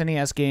add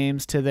SNES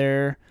games to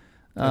their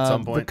At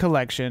some the point.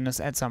 collection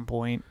at some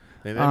point.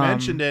 They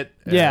mentioned it.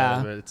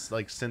 Yeah. But it's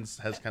like since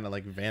has kind of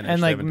like vanished. And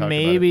They like haven't talked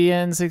maybe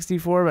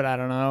N64, but I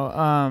don't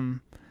know.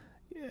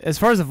 As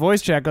far as the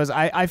voice chat goes,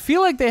 I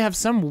feel like they have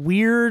some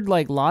weird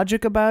like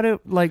logic about it,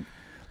 like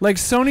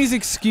Sony's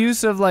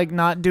excuse of like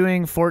not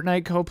doing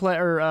Fortnite co-play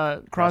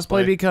or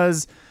crossplay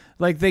because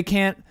like they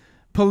can't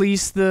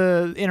police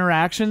the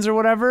interactions or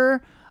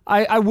whatever.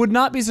 I would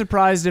not be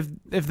surprised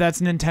if that's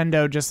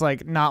Nintendo just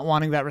like not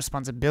wanting that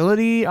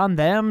responsibility on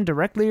them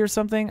directly or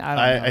something. I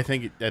don't know.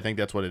 I think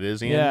that's what it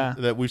is, Ian. Yeah.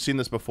 That we've seen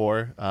this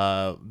before.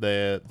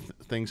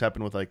 Things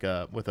happen with like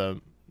with a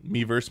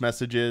Miiverse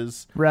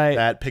messages. Right.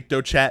 That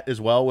Picto Chat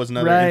as well was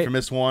another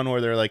infamous one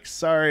where they're like,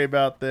 sorry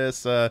about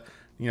this.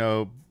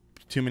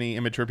 Too many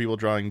immature people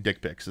drawing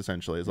dick pics.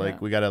 Essentially, it's like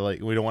we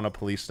don't want to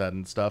police that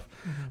and stuff.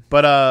 Mm-hmm.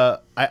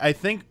 But I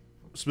think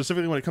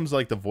specifically when it comes to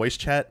like the voice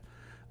chat.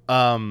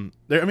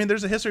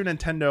 There's a history of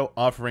Nintendo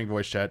offering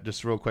voice chat.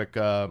 Just real quick,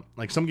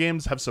 like some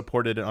games have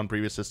supported it on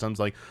previous systems,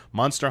 like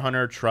Monster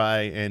Hunter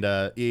Tri and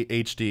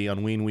HD on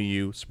Wii and Wii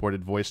U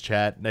supported voice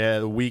chat.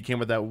 The Wii came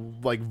with that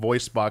like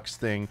voice box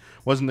thing,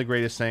 wasn't the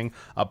greatest thing.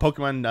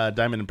 Pokemon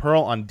Diamond and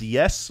Pearl on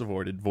DS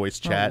supported voice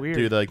chat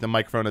through the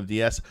microphone of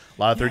DS.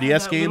 A lot of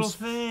 3DS games,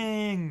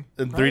 thing,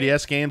 and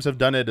 3DS games have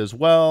done it as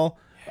well.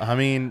 I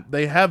mean,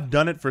 they have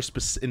done it for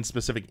in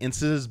specific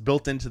instances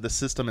built into the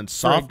system and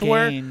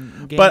software.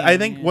 But I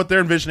think what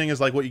they're envisioning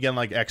is like what you get on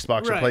like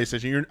Xbox or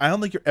PlayStation. I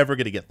don't think you're ever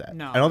going to get that.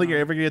 No, I don't think you're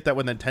ever going to get that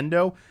with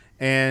Nintendo.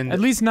 And at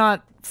least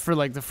not for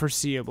like the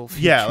foreseeable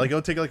future. Yeah, like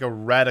it'll take like a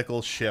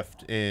radical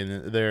shift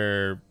in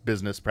their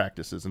business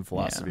practices and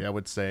philosophy, I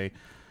would say.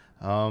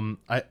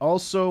 I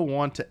also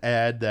want to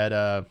add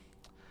that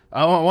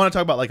I want to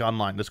talk about like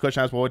online. This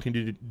question asks, well, what can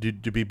you do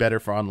to be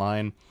better for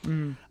online?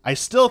 I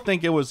still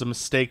think it was a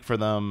mistake for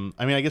them.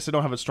 I mean, I guess they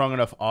don't have a strong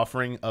enough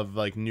offering of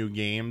like new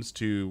games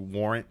to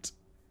warrant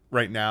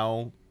right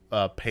now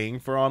paying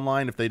for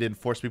online if they didn't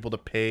force people to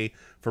pay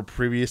for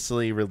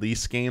previously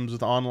released games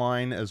with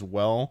online as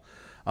well.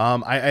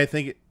 I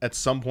think at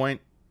some point,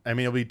 I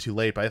mean, it'll be too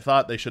late, but I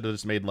thought they should have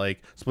just made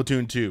like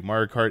Splatoon 2,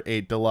 Mario Kart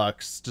 8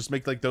 Deluxe, just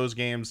make like those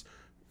games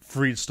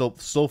free,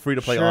 still free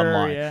to play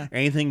online. Yeah.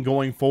 Anything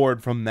going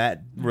forward from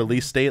that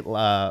release date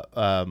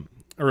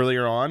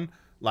earlier on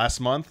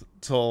last month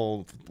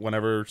till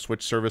whenever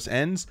Switch service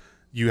ends,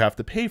 you have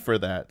to pay for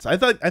that. So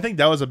I think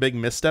that was a big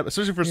misstep,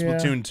 especially for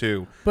Splatoon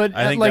 2. But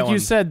I think like you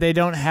said, they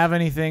don't have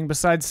anything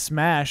besides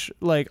Smash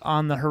like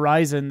on the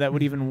horizon that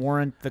would even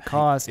warrant the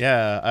cost.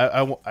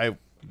 Yeah,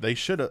 they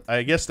should have.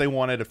 I guess they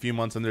wanted a few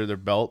months under their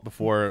belt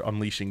before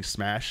unleashing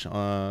Smash,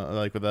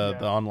 like with the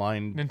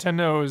online.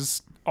 Nintendo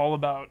is all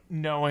about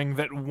knowing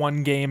that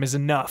one game is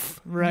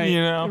enough, right?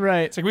 You know,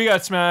 right? It's like we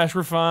got Smash,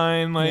 we're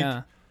fine. Like,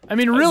 I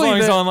mean, really, as long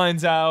as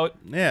online's out.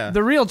 Yeah.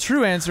 The real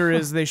true answer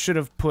is they should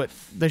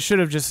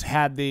have just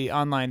had the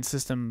online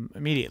system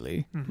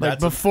immediately, like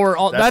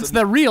that's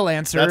the real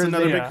answer. That's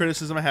another big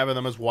criticism I have of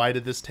them is why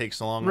did this take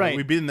so long? Right. Like,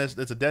 we've been this.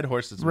 It's a dead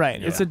horse. It's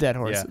a dead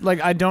horse. Yeah.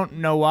 Like I don't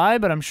know why,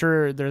 but I'm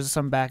sure there's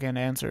some back end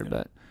answer.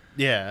 But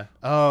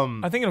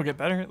I think it'll get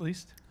better at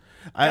least.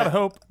 I gotta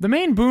hope. The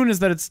main boon is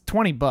that it's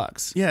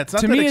 $20. Yeah, it's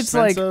not to that me.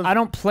 expensive. It's like I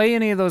don't play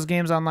any of those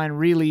games online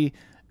really,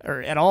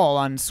 or at all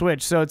on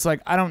Switch. So it's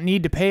like I don't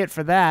need to pay it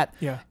for that.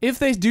 Yeah. If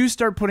they do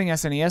start putting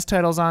SNES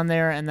titles on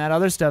there and that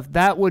other stuff,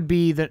 that would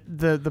be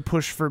the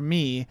push for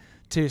me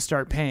to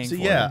start paying. So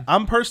for yeah, them.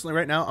 I'm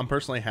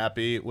personally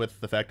happy with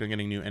the fact I'm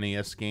getting new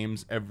NES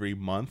games every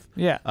month.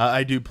 Yeah.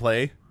 I do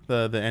play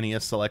the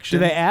NES selection.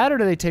 Do they add or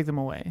do they take them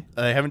away?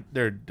 They haven't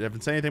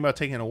said anything about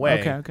taking it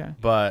away. Okay.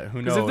 But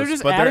who knows? If they're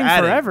just but adding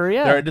forever,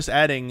 they're just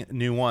adding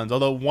new ones.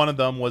 Although one of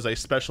them was a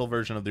special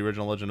version of the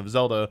original Legend of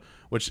Zelda,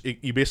 which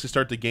you basically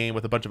start the game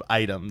with a bunch of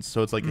items,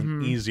 so it's like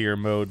an easier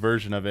mode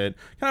version of it.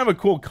 Kind of a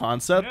cool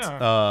concept.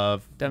 Yeah.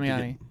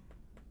 Damiani,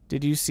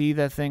 did you see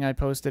that thing I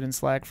posted in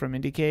Slack from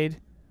Indiecade?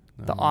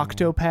 The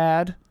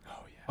Octopad.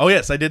 Oh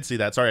yes, I did see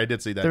that. Sorry, I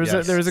did see that.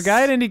 There was a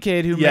guy at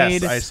Indiecade who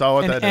made I saw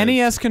what an that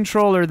NES is.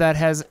 controller that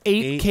has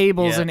eight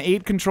cables yeah. and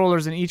 8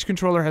 controllers, and each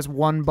controller has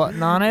one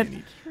button on it.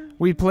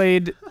 We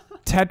played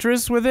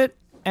Tetris with it,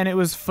 and it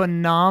was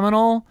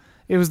phenomenal.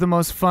 It was the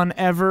most fun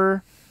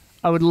ever.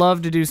 I would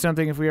love to do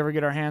something if we ever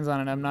get our hands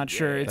on it. I'm not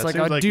sure. It's like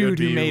a dude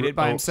who made it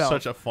by himself.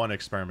 Such a fun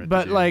experiment.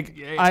 But like,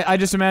 I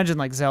just imagine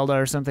like Zelda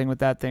or something with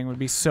that thing would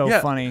be so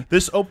funny.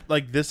 This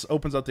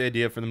opens up the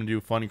idea for them to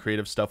do fun,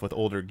 creative stuff with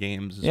older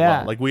games as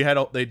well. Like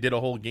they did a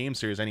whole game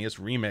series, NES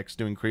Remix,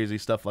 doing crazy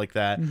stuff like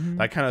that.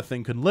 That kind of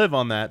thing could live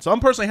on that. So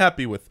I'm personally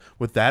happy with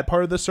that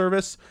part of the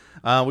service.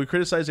 We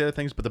criticize the other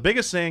things, but the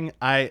biggest thing,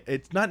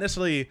 it's not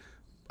necessarily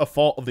a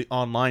fault of the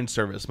online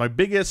service. My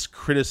biggest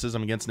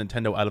criticism against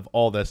Nintendo out of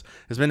all this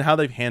has been how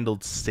they've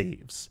handled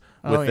saves.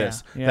 with Oh,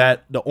 this. yeah.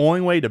 That the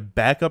only way to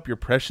back up your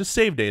precious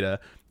save data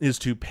is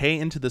to pay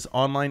into this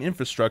online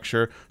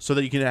infrastructure so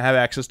that you can have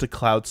access to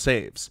cloud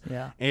saves.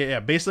 Yeah. And yeah,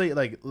 basically,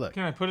 like, look.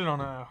 Can I put it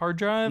on a hard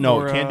drive? No,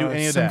 or, can't do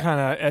any of some that. kind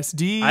of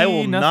SD. I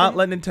will not nothing?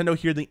 let Nintendo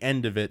hear the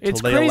end of it It's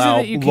till they crazy allow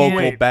that you can't- local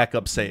Wait.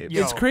 backup saves.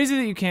 Yo. It's crazy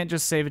that you can't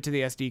just save it to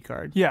the SD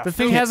card. Yeah, The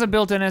thing Phil- has a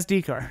built-in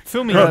SD card.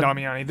 Fill me No. in,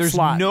 Damiani. There's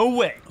Slot. no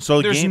way.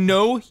 So there's game-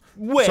 no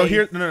way. So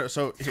here, no.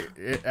 So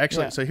here,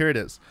 actually, Yeah. so here it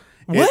is.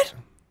 What?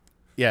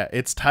 Yeah,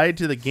 it's tied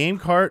to the game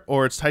cart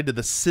or it's tied to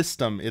the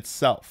system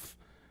itself.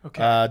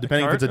 Okay.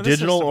 Depending if cart it's a or the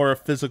digital system? or a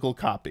physical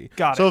copy.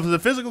 Got So it. if it's a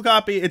physical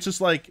copy, it's just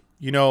like,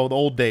 the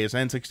old days,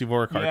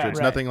 N64 cartridge,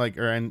 right. nothing like,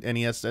 or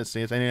NES,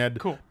 SNES, any had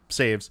Cool.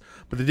 saves.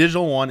 But the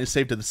digital one is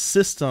saved to the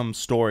system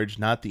storage,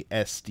 not the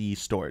SD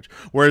storage.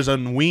 Whereas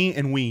on Wii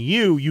and Wii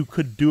U, you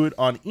could do it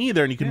on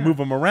either and you can move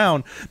them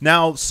around.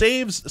 Now,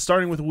 saves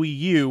starting with Wii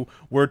U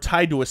were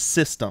tied to a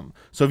system.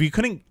 So if you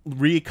couldn't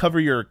recover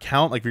your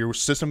account, like if your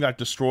system got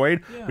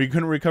destroyed, or you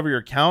couldn't recover your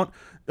account,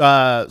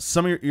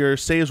 some of your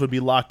saves would be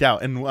locked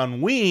out. And on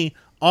Wii,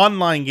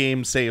 online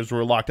game saves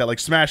were locked out, like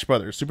Smash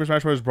Brothers, Super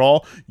Smash Brothers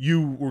Brawl.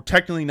 You were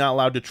technically not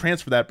allowed to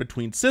transfer that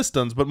between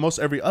systems, but most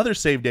every other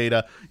save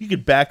data you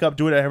could back up,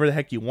 do whatever the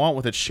heck you want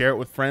with it, share it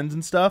with friends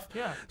and stuff.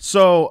 Yeah.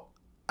 So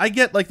I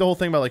get like the whole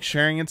thing about like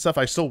sharing and stuff.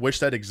 I still wish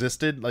that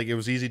existed. Like it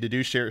was easy to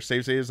do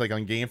saves like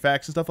on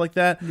GameFAQs and stuff like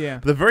that. Yeah.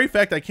 But the very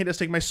fact I can't just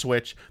take my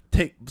Switch,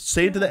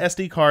 save to the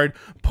SD card,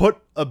 put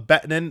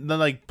then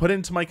like put it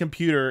into my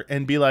computer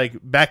and be like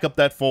back up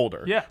that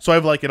folder. Yeah. So I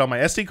have like it on my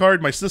SD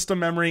card, my system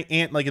memory,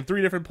 and like in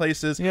 3 different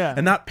places. Yeah.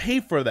 And not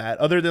pay for that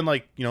other than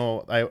like,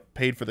 I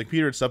paid for the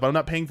computer and stuff, but I'm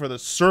not paying for the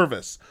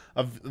service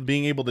of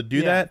being able to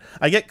do that.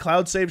 I get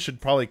cloud save should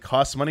probably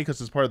cost money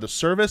because it's part of the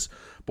service.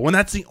 But when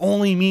that's the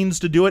only means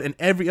to do it, and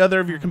every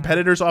other of your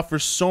competitors offer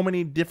so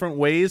many different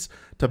ways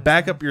to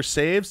back up your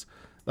saves,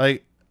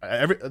 like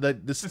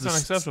this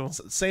unacceptable.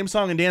 same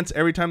song and dance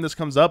every time this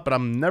comes up, but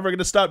I'm never going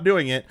to stop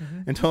doing it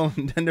until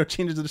Nintendo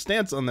changes their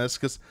stance on this,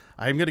 because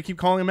I'm going to keep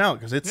calling them out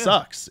because it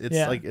sucks. It's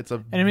like it's a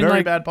And I mean, very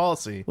like- bad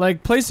policy.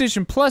 Like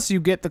PlayStation Plus,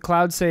 you get the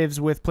cloud saves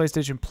with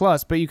PlayStation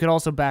Plus, but you could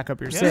also back up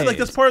your Yeah, saves. like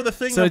that's part of the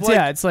thing. So of it's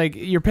like, it's like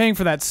you're paying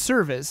for that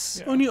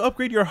service. when you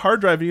upgrade your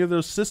hard drive, you have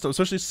those systems,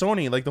 especially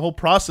Sony, like the whole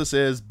process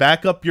is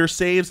back up your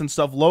saves and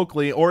stuff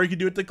locally, or you can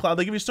do it to cloud.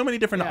 They give you so many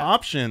different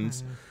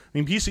options. I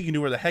mean, PC can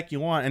do where the heck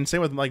you want, and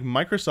same with like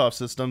Microsoft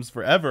systems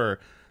forever.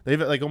 They've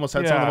like almost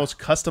had some of the most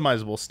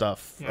customizable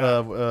stuff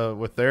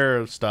with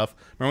their stuff.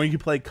 Remember when you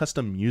could play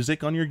custom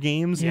music on your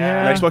games?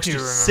 Yeah. On Xbox I do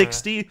remember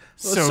 360.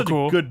 So That's such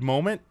cool. a good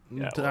moment in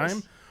Yeah, it time.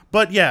 was.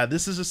 But yeah,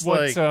 this is just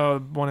What's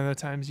like one of the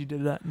times you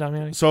did that,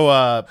 Damiani? so.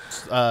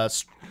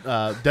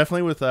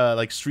 Definitely with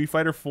like Street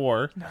Fighter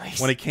 4 Nice.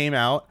 when it came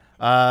out.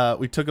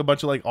 We took a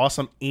bunch of like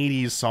awesome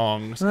 80s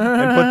songs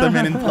and put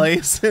them in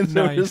place, and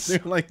so we're just Nice.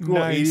 doing like cool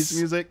Nice. 80s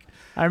music.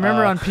 I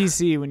remember on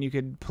PC when you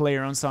could play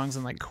your own songs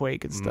in like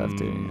Quake and stuff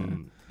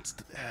too.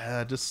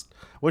 Just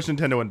wish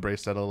Nintendo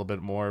embraced that a little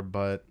bit more,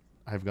 but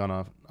I've gone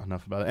off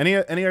enough about it. Any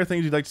other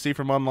things you'd like to see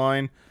from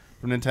online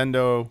from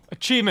Nintendo?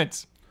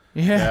 Achievements,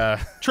 Yeah.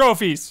 Yeah,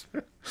 trophies.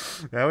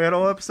 yeah, we had a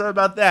whole episode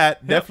about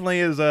that. Definitely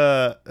is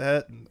I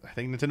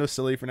think Nintendo's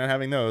silly for not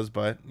having those,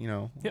 but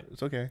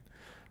it's okay.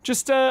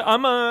 Just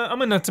I'm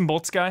a nuts and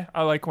bolts guy.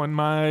 I like when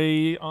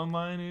my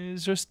online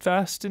is just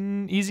fast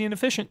and easy and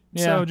efficient.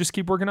 Yeah. So just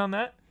keep working on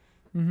that.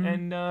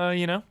 And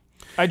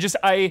I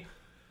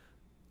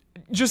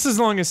just as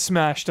long as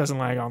Smash doesn't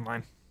lag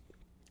online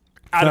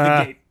out of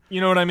the gate. You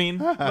know what I mean?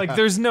 Like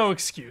there's no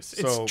excuse.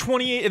 It's So-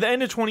 the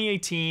end of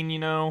 2018,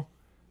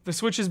 the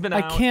Switch has been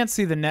I out. can't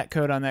see the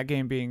netcode on that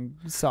game being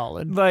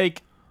solid.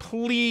 Like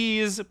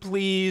please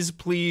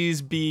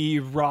be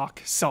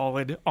rock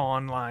solid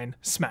online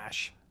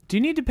Smash. Do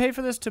you need to pay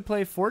for this to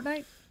play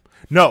Fortnite?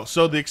 No,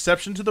 so the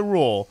exception to the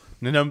rule,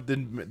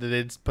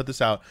 they put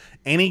this out.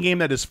 Any game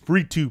that is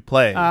free to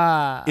play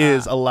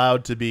is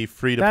allowed to be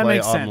free to That play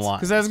makes sense. online.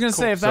 Because I was going to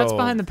say, if that's So,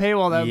 behind the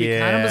paywall, that would be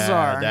kind of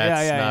bizarre.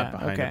 That's yeah, not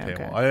behind okay, the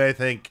paywall. okay. I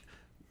think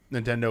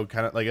Nintendo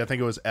kind of like, I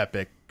think it was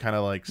Epic kind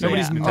of like saying,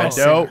 Nobody's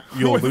Nintendo, missing.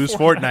 you'll lose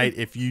Fortnite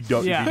if you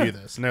don't Yeah. if you do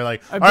this. And they're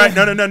like, all right,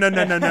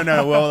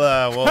 no.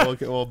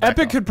 We'll back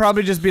Epic off. could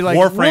probably just be like,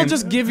 Warframe's- we'll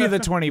just give you the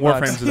 20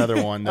 bucks. Warframe's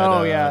another one. That,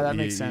 Oh, yeah, that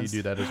makes you sense.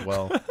 do that as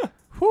well.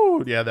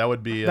 Whew, yeah, that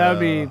would be. That would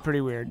be pretty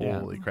weird. Yeah.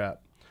 Holy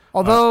crap!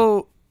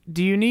 Although,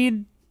 do you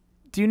need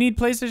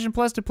PlayStation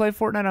Plus to play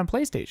Fortnite on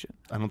PlayStation?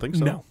 I don't think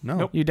so. No. No.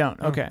 Nope. You don't.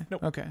 Okay.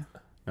 Nope. Okay.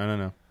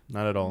 No,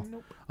 not at all.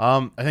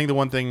 I think the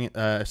one thing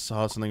I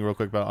saw something real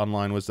quick about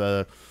online was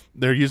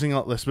they're using,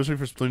 especially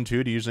for Splatoon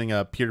 2, using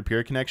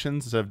peer-to-peer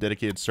connections instead of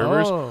dedicated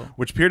servers. Oh.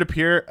 Which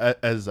peer-to-peer,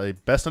 as I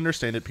best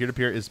understand it,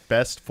 peer-to-peer is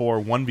best for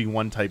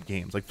 1v1 type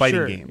games, like fighting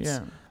Sure, games.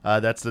 yeah.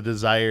 That's the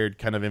desired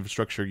kind of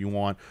infrastructure you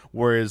want.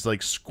 Whereas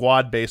like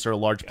squad-based or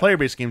large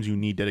player-based games, you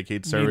need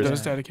dedicated servers.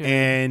 those dedicated.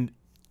 And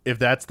if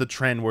that's the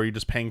trend where you're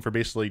just paying for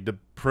basically the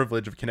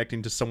privilege of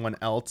connecting to someone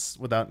else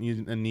without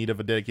a need of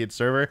a dedicated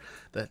server,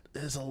 that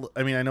is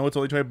I mean, I know it's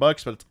only $20,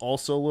 but it's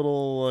also a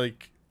little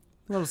like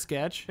little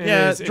sketch.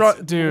 Yeah,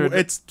 dude.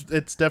 It's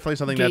definitely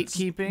something that's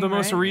Gatekeeping. The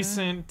most right?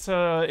 recent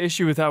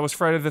issue with that was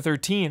Friday the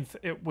 13th.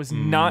 It was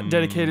not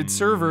dedicated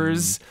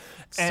servers.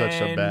 Such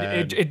a and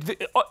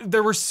bad.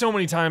 there were so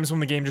many times when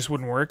the game just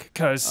wouldn't work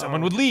because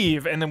someone would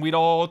leave and then we'd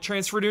all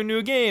transfer to a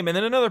new game and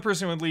then another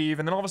person would leave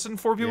and then all of a sudden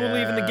 4 people would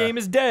leave and the Yeah. game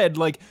is dead.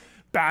 Like,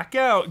 back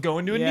out, go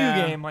into a Yeah.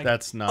 new game. Like,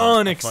 That's not a fun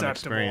unacceptable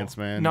experience,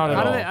 man. Not at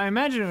How do all. they, I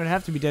imagine it would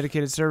have to be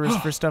dedicated servers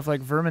for stuff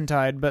like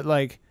Vermintide, but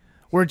like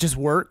where it just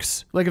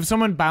works. Like if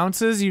someone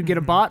bounces, you get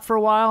a bot for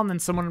a while, and then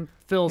someone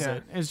fills Yeah.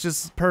 it. It's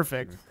just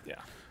perfect.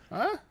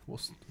 Yeah.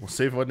 We'll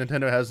save what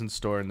Nintendo has in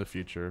store in the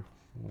future.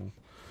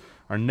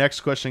 Our next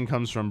question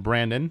comes from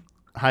Brandon.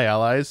 Hi,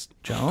 allies.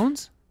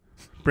 Jones?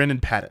 Brandon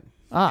Patton.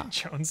 Ah,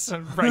 Jones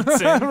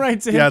writes in.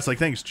 right. Yeah, it's like,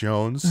 thanks,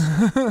 Jones.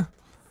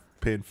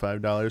 Paid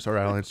 $5. All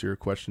right, I'll answer your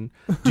question.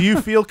 Do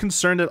you feel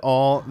concerned at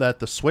all that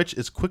the Switch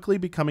is quickly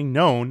becoming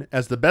known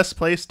as the best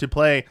place to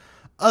play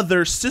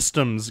other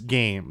systems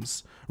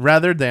games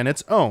rather than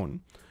its own?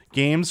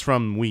 Games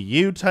from Wii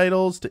U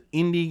titles to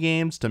indie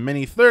games to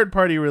many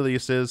third-party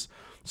releases,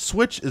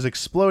 Switch is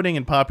exploding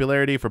in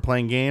popularity for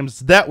playing games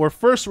that were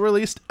first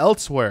released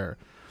elsewhere.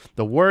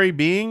 The worry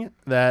being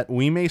that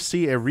we may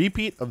see a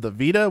repeat of the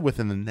Vita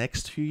within the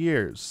next few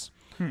years,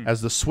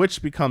 as the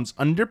Switch becomes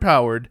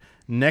underpowered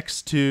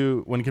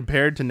when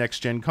compared to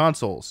next-gen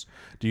consoles.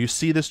 Do you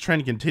see this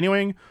trend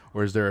continuing,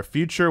 or is there a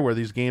future where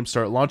these games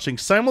start launching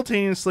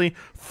simultaneously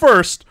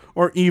first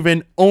or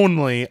even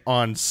only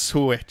on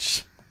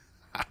Switch?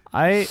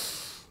 I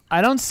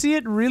don't see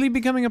it really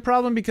becoming a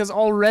problem because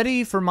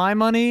already, for my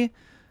money,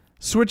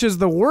 Switch is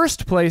the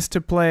worst place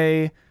to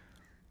play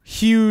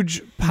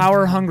huge,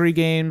 power-hungry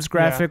games,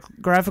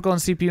 graphical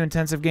and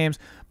CPU-intensive games,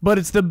 but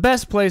it's the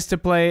best place to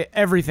play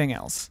everything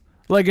else.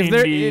 Like if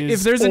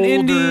there's an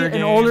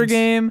an older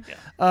game,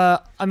 I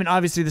mean,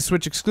 obviously the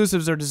Switch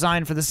exclusives are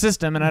designed for the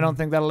system, and I don't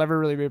think that'll ever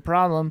really be a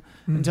problem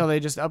until they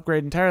just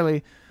upgrade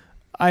entirely.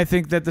 I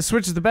think that the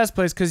Switch is the best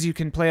place because you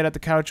can play it at the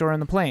couch or on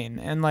the plane,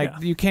 and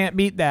you can't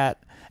beat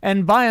that.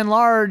 And by and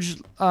large,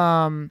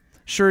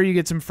 sure, you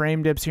get some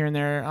frame dips here and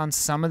there on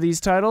some of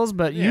these titles,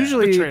 but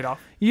usually, trade-off.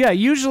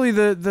 Usually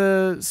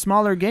the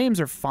smaller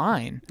games are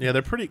fine. Yeah,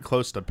 they're pretty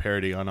close to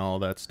parity on all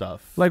that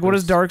stuff. Like, what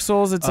is Dark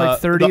Souls? It's like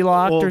 30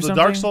 locked or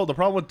something? The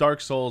problem with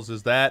Dark Souls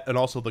is that, and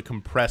also the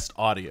compressed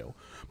audio.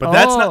 But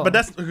that's not. But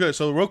that's okay.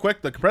 So real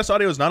quick, the compressed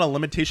audio is not a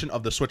limitation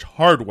of the Switch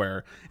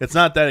hardware. It's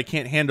not that it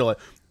can't handle it.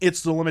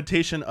 It's the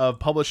limitation of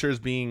publishers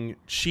being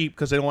cheap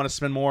because they don't want to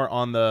spend more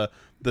on the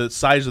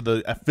size of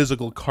the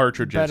physical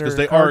cartridges because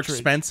they are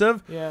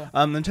expensive. Yeah.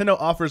 Nintendo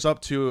offers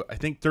up to, I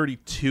think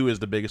 32 is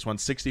the biggest one.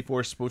 64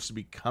 is supposed to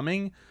be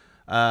coming.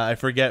 I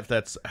forget if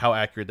that's how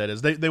accurate that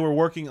is. They were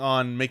working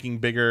on making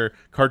bigger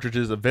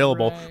cartridges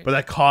available, but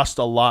that cost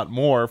a lot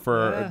more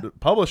for a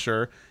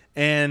publisher.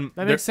 And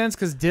that makes sense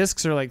because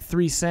discs are like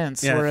 3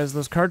 cents, whereas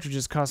those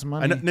cartridges cost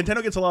money.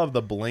 Nintendo gets a lot of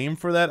the blame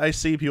for that. I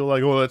see people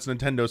like, oh, that's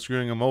Nintendo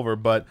screwing them over,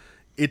 but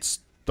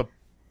it's the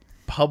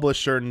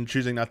publisher and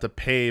choosing not to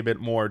pay a bit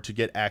more to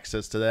get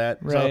access to that.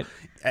 Right.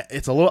 So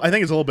it's a little. I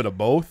think it's a little bit of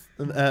both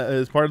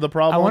as part of the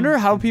problem. I wonder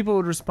how people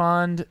would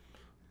respond.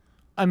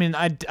 I mean,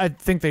 I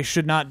think they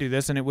should not do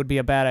this, and it would be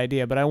a bad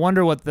idea. But I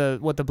wonder what the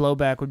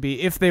blowback would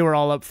be if they were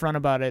all upfront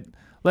about it.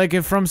 Like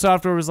if From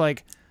Software was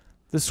like,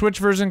 the Switch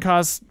version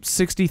costs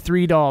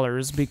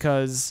 $63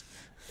 because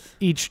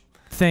each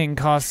thing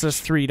costs us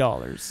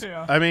 $3.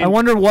 Yeah. I mean, I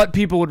wonder what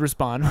people would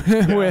respond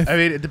with. I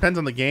mean, it depends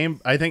on the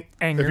game. I think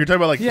Anger. if you're talking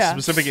about like a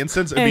specific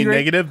instance, it'd be Angry.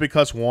 negative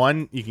because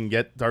one, you can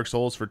get Dark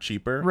Souls for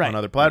cheaper on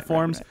other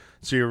platforms, Right.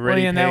 so you're Well,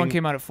 already and paying. that one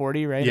came out at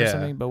 40, right? Yeah. Or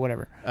something, but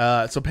whatever.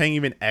 So paying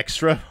even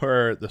extra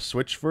for the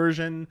Switch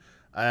version,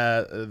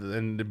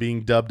 and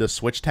being dubbed a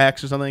Switch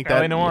tax or something like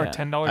that. no more Yeah.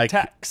 $10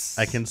 tax.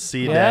 I can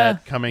see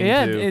that coming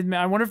to.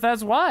 I wonder if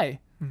that's why.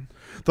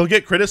 They'll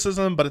get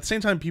criticism, but at the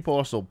same time, people are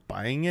also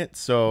buying it.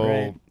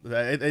 So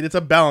it's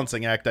a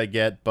balancing act, I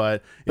get,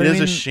 but it is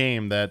a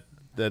shame that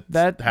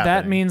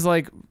that means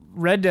like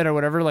Red Dead or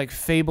whatever, like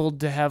fabled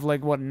to have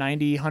like what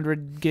 90,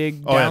 100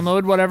 gig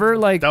download, whatever.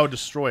 Like that would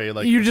destroy.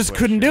 Like you just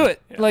couldn't do it.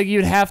 Yeah. Like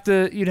you'd have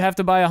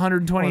to buy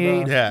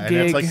 128 and gig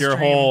it's like your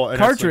whole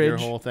cartridge, your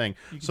whole thing.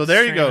 So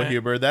there you go,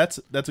 Huber. That's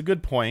a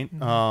good point.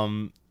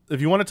 Mm-hmm.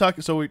 If you want to talk,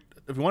 if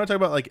you want to talk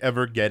about like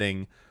ever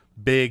getting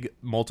big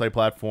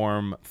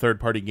multi-platform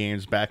third-party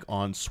games back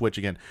on Switch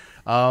again.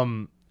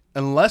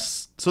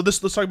 Let's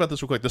talk about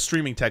this real quick. The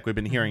streaming tech we've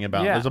been hearing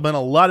about. Yeah. There's been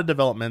a lot of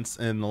developments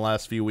in the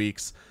last few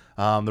weeks.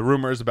 The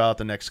rumors about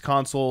the next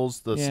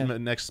consoles, the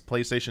next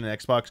PlayStation and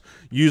Xbox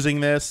using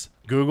this,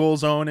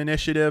 Google's own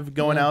initiative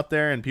going out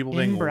there, and people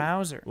being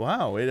browser.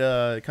 Wow,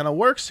 it kind of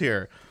works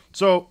here.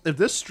 So if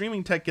this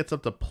streaming tech gets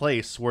up to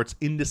place where it's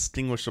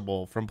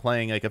indistinguishable from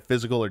playing like a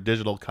physical or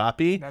digital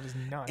copy, That is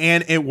nuts.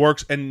 and it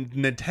works, and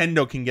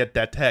Nintendo can get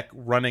that tech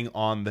running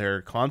on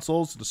their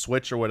consoles, the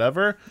Switch or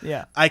whatever,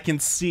 Yeah. I can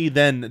see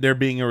then there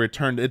being a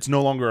return. It's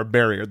no longer a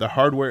barrier. The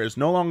hardware is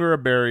no longer a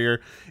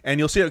barrier, and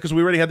you'll see it because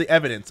we already had the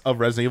evidence of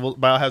Resident Evil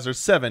Biohazard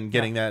 7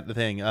 getting that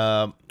thing.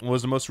 What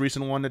was the most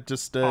recent one that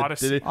just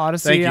Odyssey. did it?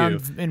 Odyssey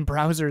Thank you. in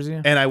browsers,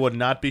 yeah. And I would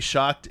not be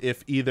shocked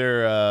if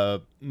either,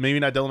 maybe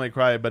not Devil May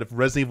Cry, but if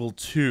Resident Evil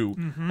 2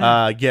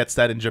 gets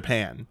that in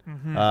Japan.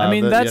 I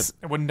mean, that's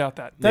I wouldn't doubt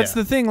that. That's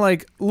Yeah. the thing,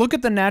 like, look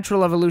at the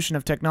natural evolution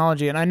of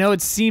technology, and I know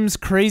it seems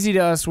crazy to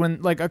us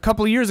when, like, a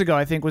couple of years ago,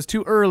 I think, was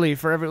too early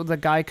for the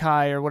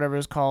Gaikai or whatever it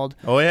was called.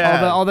 Oh,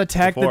 yeah. All the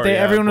tech Before, that yeah,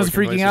 everyone was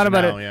before freaking out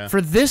about now, it. yeah.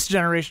 For this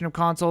generation of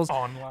consoles,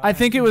 Online I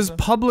think it was and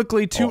stuff.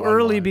 publicly too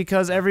early online.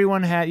 because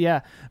everyone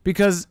had,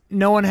 because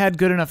no one had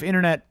good enough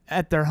internet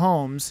at their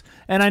homes.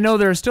 And I know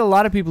there are still a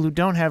lot of people who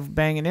don't have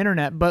banging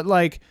internet, but,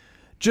 like,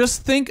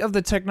 just think of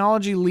the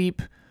technology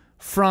leap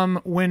from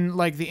when,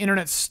 like, the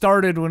internet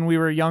started when we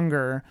were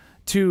younger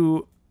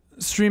to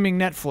streaming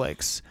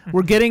Netflix.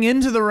 We're getting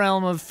into the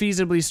realm of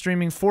feasibly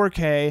streaming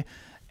 4K,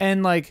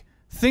 and, like,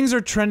 things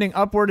are trending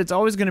upward. It's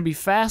always going to be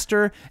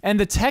faster, and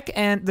the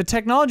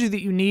technology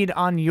that you need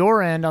on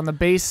your end on the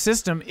base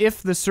system,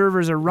 if the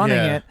servers are running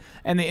Yeah. it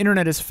and the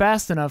internet is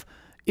fast enough,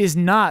 is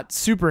not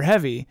super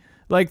heavy.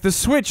 Like, the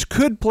Switch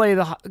could play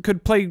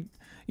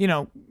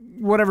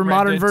whatever Red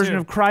modern Dead version 2.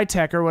 of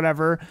Crytek or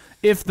whatever,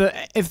 if the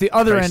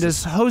other end Crisis.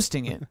 is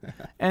hosting it,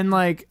 and,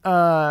 like,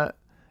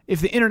 if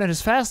the internet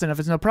is fast enough,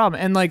 it's no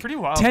problem. And, like, Pretty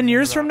wild 10 to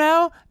years think from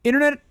now,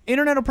 internet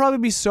will probably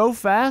be so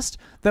fast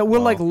that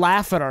we'll like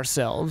laugh at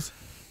ourselves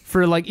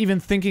for, like, even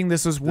thinking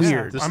this is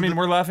weird. This I is mean,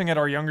 we're laughing at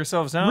our younger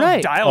selves now.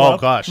 Right. Dial Oh,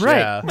 up. gosh. Right.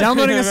 Yeah.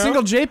 Downloading You a know?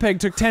 single JPEG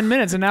took 10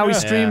 minutes, and now we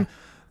stream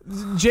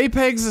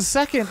JPEGs a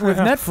second with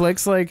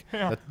Netflix. Like,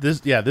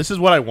 This is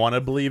what I want to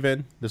believe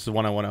in. This is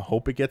what I want to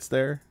hope it gets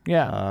there.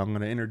 Yeah. I'm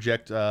going to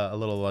interject a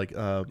little, like,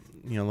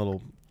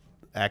 little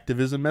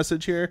activism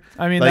message here.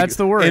 I mean, Like, that's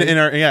the word.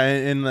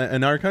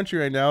 in our country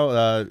right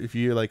now, if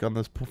you like on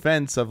this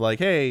fence of like,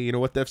 hey, you know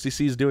what the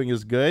FCC is doing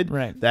is good.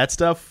 Right. That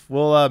stuff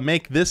will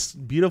make this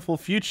beautiful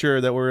future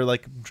that we're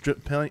like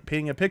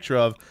painting a picture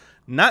of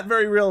not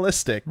very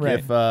realistic. Right.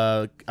 If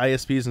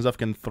ISPs and stuff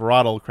can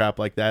throttle crap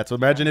like that. So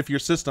imagine if your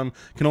system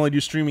can only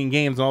do streaming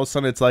games, and all of a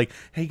sudden it's like,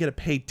 hey, you got to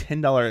pay $10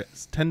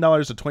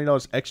 to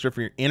 $20 extra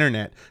for your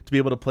internet to be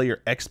able to play your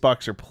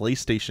Xbox or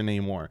PlayStation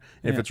anymore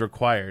if it's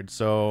required.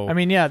 So I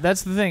mean, yeah,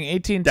 that's the thing.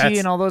 AT&T That's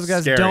and all those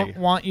guys scary. don't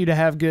want you to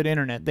have good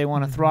internet. They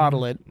want to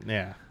throttle it.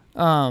 yeah.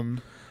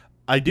 Um,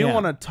 I do Yeah.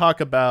 want to talk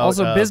about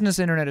also, business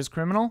internet is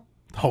criminal.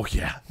 Oh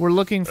yeah. We're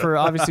looking for,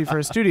 obviously, for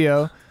a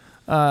studio,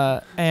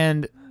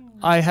 and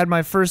I had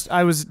my first.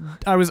 I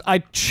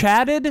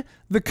chatted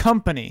the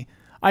company.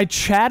 I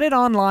chatted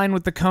online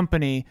with the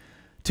company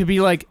to be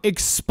like,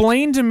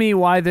 explain to me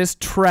why this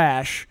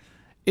trash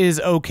is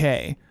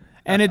okay,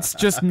 and it's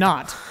just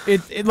not.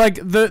 It like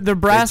the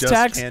brass just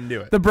tacks. can't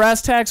do it. The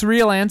brass tacks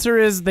real answer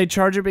is they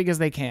charge it because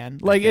they can.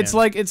 Like it's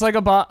can. like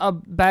a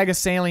bag of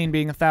saline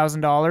being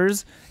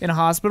 $1,000 in a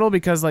hospital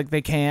because like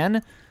they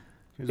can.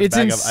 Here's a It's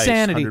bag of ice,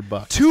 insanity.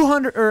 $100.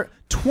 200 or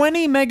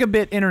 20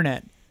 megabit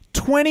internet.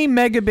 20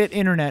 megabit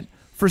internet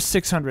for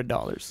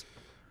 $600.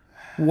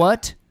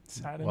 What?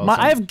 Sad Well,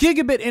 I have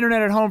gigabit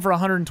internet at home for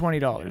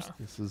 $120.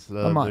 This is A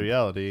the month.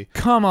 reality.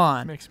 Come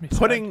on. makes me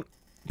Putting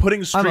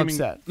streaming.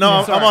 upset. No, Yeah,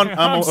 I'm sorry. on.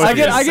 I'm with sorry.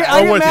 I you. get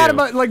I'm mad with you.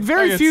 about like I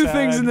very get few sad.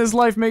 things in this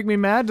life make me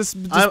mad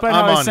despite I'm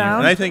how I on you. sound.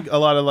 And I think a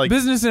lot of like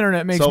Business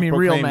internet makes me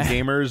real self-proclaimed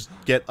mad. gamers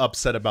get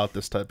upset about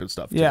this type of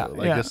stuff too. Yeah,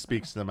 Like yeah. this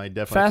speaks to them. I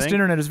definitely Fast think.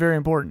 internet is very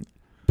important.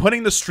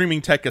 Putting the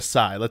streaming tech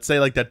aside, let's say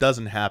like that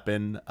doesn't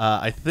happen.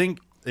 I think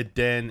it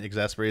then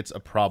exacerbates a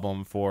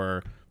problem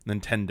for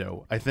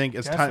Nintendo. I think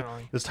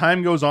Definitely. as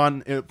time goes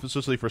on,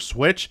 especially for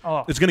Switch,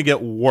 Oh. it's going to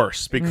get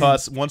worse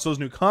because once those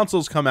new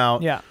consoles come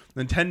out, Yeah.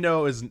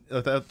 Nintendo is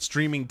without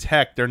streaming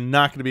tech, they're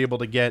not going to be able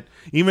to get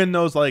even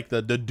those like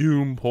the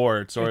Doom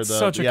ports or It's the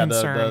such a yeah,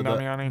 concern, the,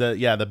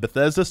 Damiani. the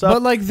Bethesda stuff.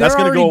 But like they're that's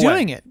gonna already go away.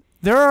 doing it.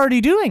 They're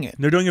already doing it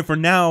They're doing it for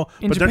now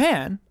in but they're-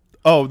 Japan.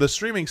 Oh, the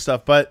streaming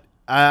stuff, but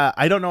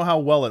I don't know how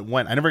well it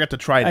went. I never got to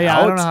try it out. Yeah,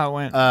 I don't know how it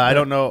went. I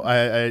don't know.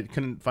 I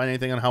couldn't find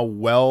anything on how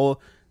well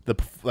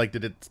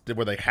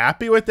were they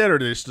happy with it, or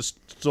did it just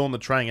still in the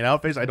trying it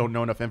out phase? I don't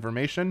know enough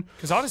information.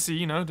 Because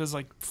Odyssey, does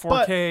like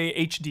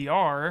 4K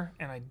HDR,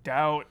 and I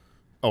doubt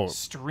Oh,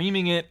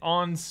 streaming it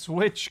on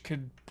Switch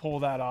could pull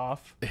that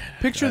off.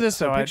 Picture this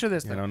though. so Picture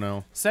this I though. don't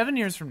know. 7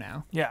 years from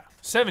now. Yeah,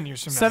 7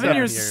 years from now. 7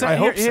 years. years. I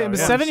hope so, yeah.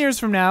 7 years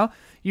from now,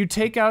 you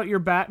take out your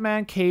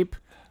Batman cape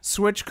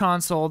Switch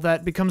console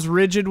that becomes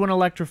rigid when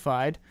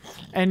electrified,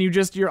 and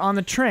you're on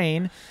the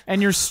train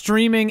and you're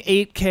streaming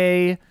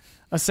 8K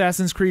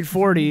Assassin's Creed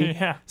 40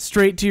 Yeah.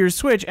 straight to your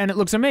Switch, and it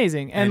looks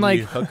amazing. And like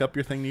you hook up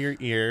your thing to your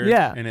ear,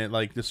 Yeah. and it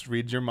like just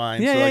reads your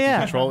mind, Yeah, so like yeah.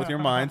 you control it with your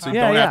mind, so you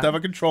Yeah, don't yeah. have to have a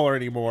controller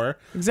anymore.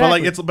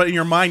 Exactly. But in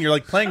your mind, you're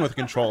like playing with a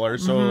controller,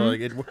 so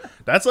like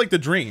that's like the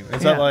dream.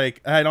 It's Yeah. that like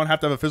I don't have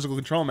to have a physical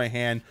control in my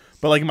hand,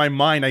 but like in my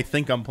mind, I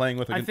think I'm playing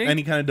with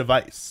any kind of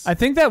device. I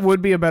think that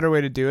would be a better way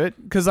to do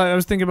it, because I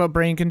was thinking about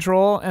brain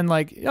control and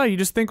like, you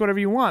just think whatever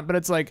you want, but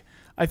it's like,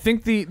 I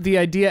think the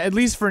idea, at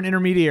least for an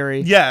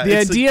intermediary, the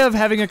idea of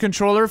having a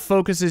controller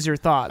focuses your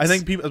thoughts. I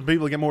think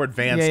people get more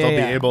advanced, they'll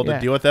be able to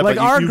deal with that. Like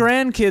but our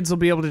grandkids will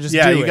be able to just do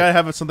you it. gotta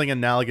have something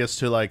analogous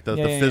to like the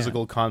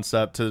physical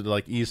concept to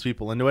like ease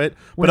people into it.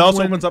 But it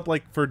also opens up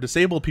like for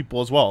disabled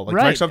people as well. Like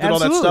Microsoft did all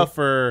that stuff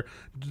for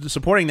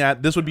supporting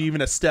that. This would be even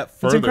a step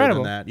further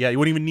than that. Yeah, you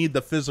wouldn't even need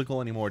the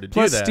physical anymore to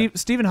do that.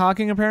 Stephen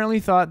Hawking apparently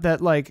thought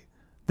that like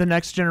the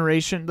next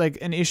generation, like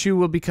an issue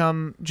will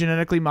become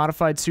genetically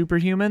modified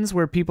superhumans,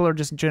 where people are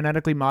just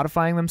genetically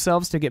modifying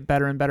themselves to get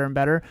better and better and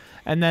better,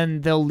 and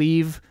then they'll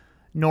leave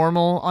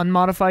normal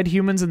unmodified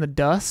humans in the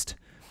dust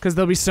because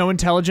they'll be so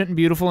intelligent and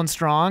beautiful and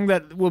strong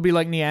that we'll be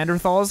like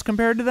Neanderthals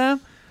compared to them.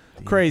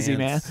 Crazy,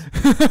 man.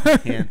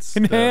 Enhance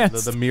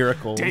the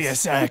miracles.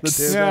 Deus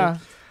Ex. Yeah,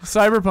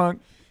 cyberpunk.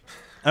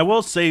 I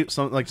will say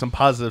some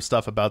positive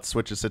stuff about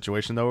Switch's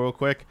situation though, real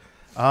quick.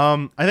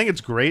 I think it's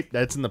great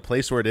that it's in the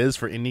place where it is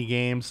for indie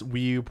games,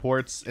 Wii U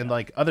ports, and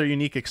like other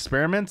unique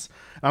experiments.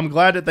 I'm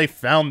glad that they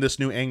found this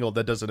new angle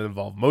that doesn't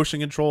involve motion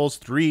controls,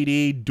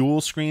 3D,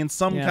 dual screen,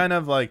 some kind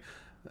of like,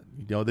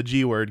 the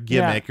G word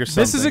gimmick or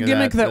something. This is a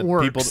gimmick that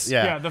works. People,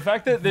 The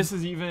fact that this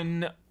is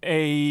even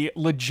a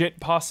legit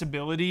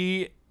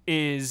possibility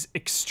is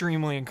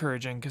extremely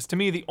encouraging, because to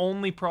me the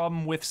only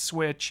problem with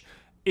Switch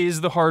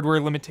is the hardware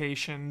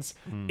limitations,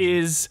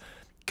 is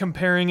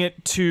comparing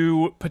it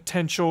to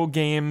potential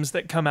games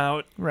that come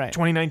out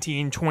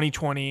 2019,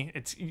 2020.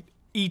 It's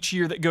each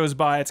year that goes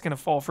by, it's going to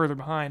fall further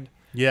behind.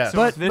 Yeah.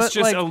 So if this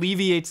just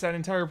alleviates that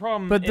entire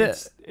problem, but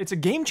it's a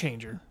game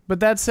changer. But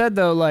that said,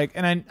 though, like,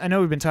 and I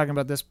know we've been talking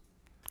about this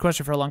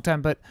question for a long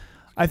time, but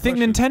I think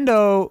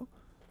Nintendo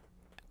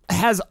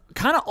has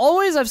kind of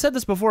always, I've said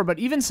this before, but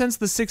even since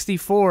the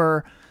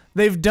 64,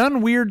 they've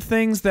done weird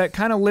things that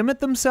kind of limit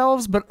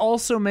themselves, but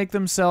also make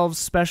themselves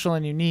special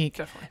and unique.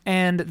 Definitely.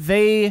 And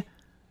they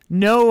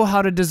know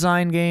how to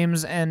design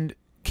games and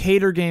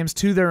cater games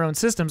to their own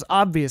systems,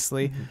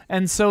 obviously.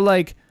 And so,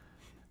 like,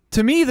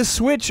 to me, the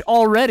Switch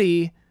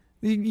already,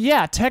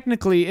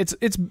 technically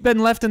it's been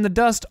left in the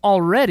dust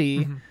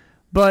already,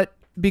 but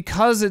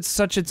because it's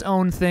such its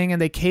own thing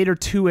and they cater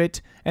to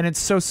it and it's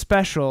so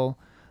special,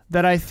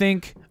 that I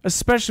think,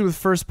 especially with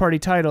first-party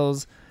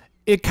titles,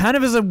 it kind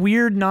of is a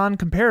weird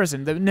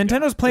non-comparison.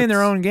 Nintendo's playing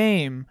their own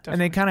game,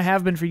 and they kind of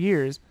have been for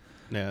years.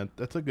 Yeah,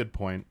 that's a good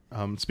point.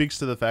 Speaks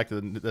to the fact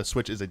that the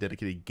Switch is a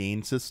dedicated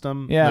game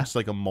system, Yeah. just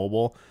like a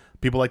mobile.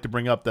 People like to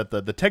bring up that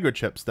the Tegra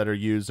chips that are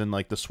used in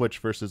like the Switch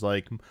versus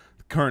like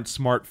current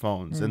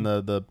smartphones and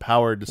the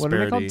power disparity.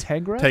 What are they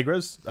called?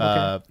 Tegras,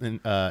 Okay.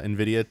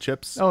 NVIDIA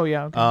chips. Oh,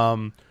 yeah.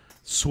 Okay.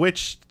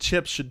 Switch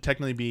chips should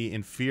technically be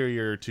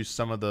inferior to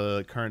some of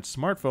the current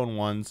smartphone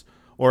ones,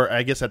 or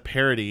I guess at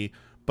parity.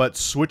 But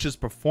Switch's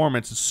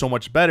performance is so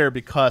much better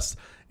because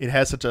it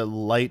has such a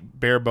light,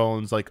 bare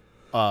bones like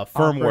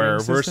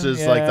firmware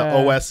versus like the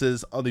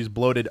OSs, all these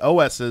bloated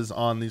OSs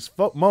on these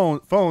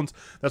phones.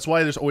 That's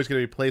why there's always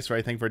going to be a place for,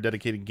 I think, for a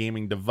dedicated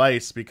gaming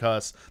device,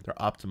 because they're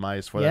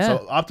optimized for that.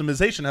 So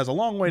optimization has a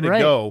long way to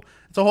go.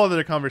 It's a whole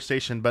other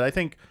conversation, but I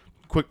think,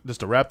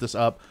 just to wrap this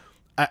up,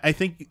 I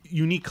think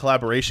unique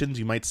collaborations,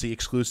 you might see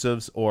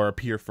exclusives or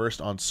appear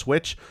first on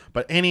Switch,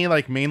 but any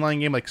like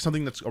mainline game, like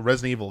something that's a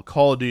Resident Evil,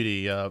 Call of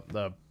Duty,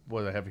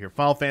 what do I have here,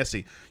 Final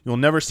Fantasy, you'll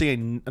never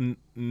see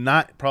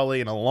not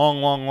probably in a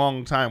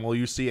long time will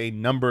you see a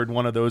numbered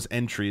one of those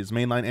entries,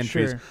 mainline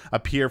entries,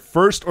 appear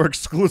first or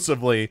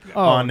exclusively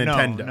on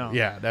Nintendo. No.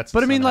 Yeah, that's.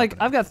 But I mean, like,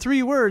 I've got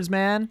 3 words,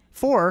 man.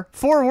 Four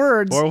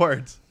words. 4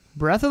 words.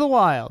 Breath of the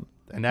Wild.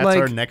 And that's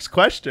our next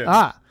question.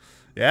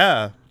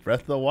 Yeah,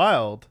 Breath of the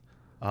Wild.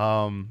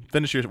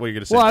 Finish what you're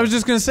gonna say. Well, I was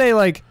just gonna say,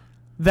 like,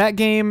 that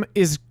game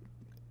is,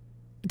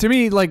 to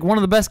me, like one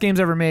of the best games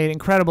ever made.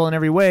 Incredible in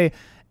every way,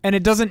 and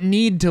it doesn't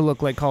need to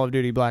look like Call of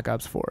Duty Black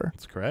Ops 4.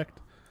 That's correct.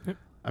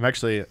 I'm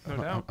actually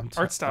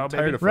art style, I'm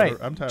tired baby.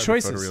 of I'm tired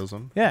Choices. of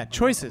photorealism. Yeah,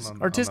 choices.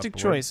 Artistic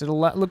choice. It'll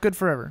look good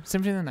forever.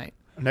 Symphony of the Night.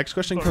 Next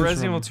question But comes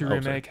Resident from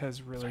Evil 2 Remake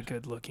has really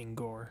good looking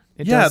gore.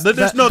 There's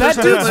that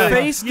dude's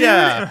face, dude.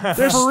 Yeah,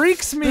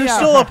 freaks me there's out.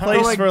 still a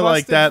place Like, for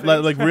like that,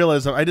 busted like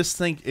realism. I just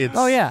think it's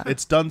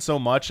it's done so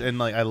much, and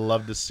like I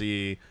love to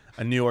see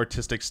a new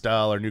artistic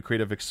style or new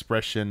creative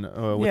expression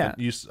with the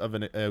use of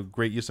a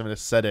great use of an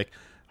aesthetic.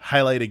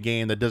 Highlight a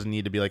game that doesn't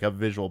need to be like a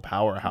visual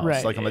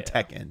powerhouse, like on the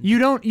Tekken. You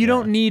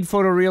don't need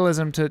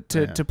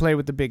photorealism to play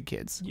with the big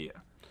kids. Yeah.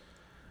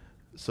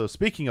 So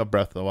speaking of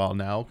Breath of the Wild,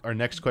 now our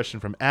next question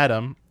from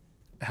Adam.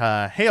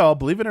 Hey all,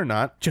 believe it or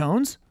not,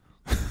 Jones?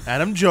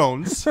 Adam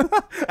Jones.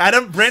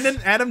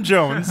 Brandon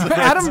Jones.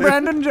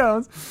 Brandon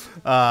Jones.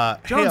 Jones,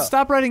 hey,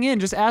 stop writing in.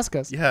 Just ask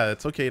us. Yeah,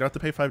 it's okay. You don't have to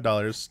pay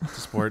 $5 to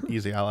support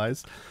Easy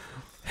Allies.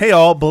 Hey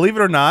all, believe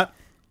it or not,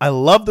 I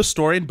love the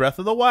story in Breath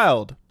of the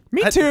Wild.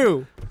 Me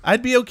too.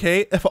 I'd be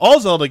okay if all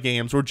Zelda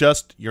games were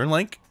just, you're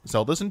Link,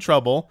 Zelda's in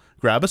trouble,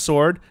 grab a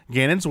sword,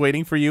 Ganon's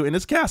waiting for you in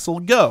his castle,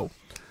 go.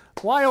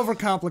 Why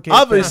overcomplicate?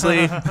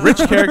 Obviously,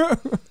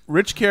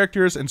 rich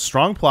characters and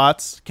strong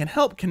plots can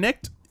help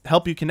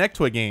you connect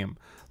to a game.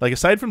 Like,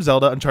 aside from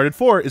Zelda, Uncharted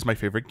 4 is my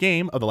favorite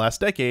game of the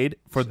last decade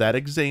for that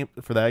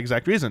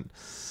exact reason.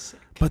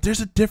 But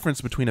there's a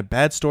difference between a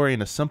bad story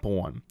and a simple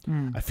one.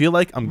 I feel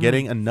like I'm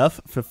getting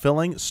enough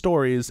fulfilling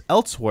stories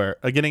elsewhere.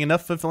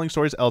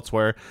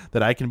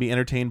 That I can be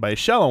entertained by a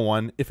shallow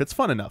one if it's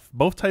fun enough.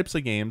 Both types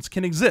of games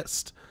can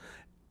exist.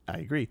 I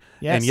agree.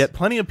 Yes. And yet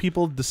plenty of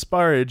people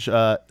disparaged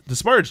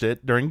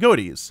it during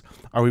GOTYs.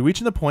 Are we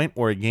reaching the point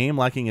where a game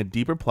lacking a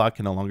deeper plot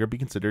can no longer be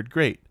considered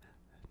great?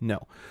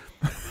 No.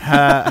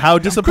 How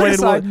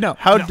disappointed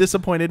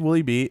will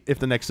he be if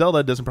the next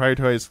Zelda doesn't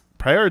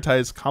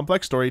prioritize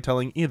complex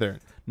storytelling either?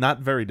 Not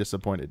very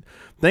disappointed.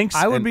 Thanks.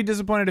 I would be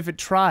disappointed if it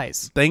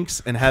tries.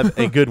 Thanks, and have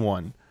a good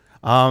one.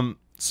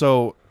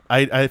 So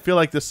I feel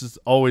like this is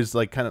always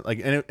like kind of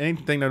like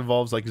anything that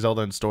involves like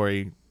Zelda and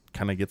story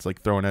kind of gets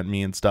like thrown at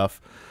me and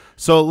stuff.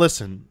 So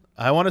listen,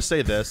 I want to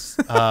say this.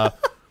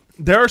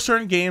 There are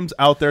certain games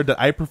out there that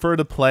I prefer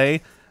to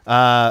play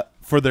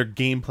for their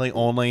gameplay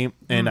only,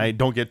 and I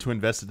don't get too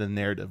invested in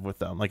the narrative with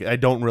them. Like, I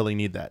don't really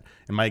need that.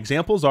 And my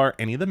examples are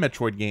any of the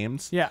Metroid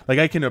games. Yeah. Like,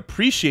 I can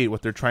appreciate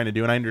what they're trying to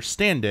do, and I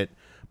understand it.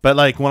 But,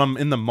 like, when I'm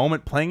in the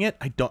moment playing it,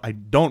 I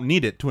don't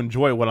need it to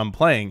enjoy what I'm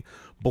playing.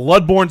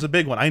 Bloodborne's a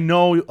big one. I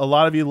know a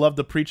lot of you love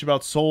to preach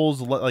about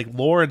Souls, like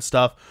lore and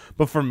stuff,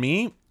 but for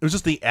me, it was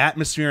just the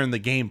atmosphere and the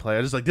gameplay. I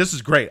was just like, this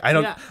is great.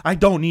 I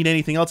don't need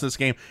anything else in this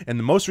game. And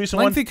the most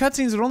recent Lengthy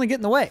cutscenes would only get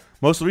in the way.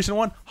 Most recent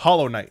one,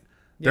 Hollow Knight.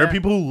 There are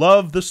people who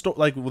love the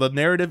like the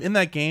narrative in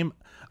that game.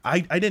 I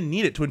didn't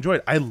need it to enjoy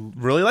it. I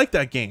really like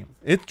that game.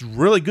 It's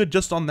really good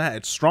just on that.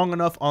 It's strong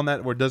enough on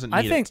that where it doesn't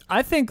need it.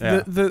 I think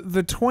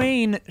the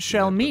twain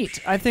shall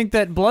meet. I think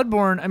that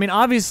Bloodborne, I mean,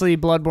 obviously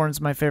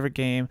Bloodborne's my favorite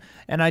game,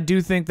 and I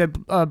do think that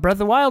Breath of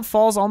the Wild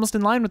falls almost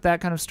in line with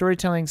that kind of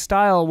storytelling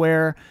style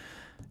where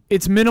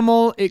it's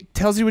minimal, it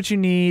tells you what you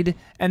need,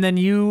 and then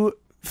you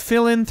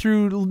fill in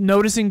through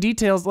noticing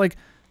details. Like,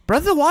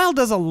 Breath of the Wild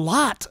does a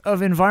lot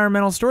of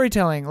environmental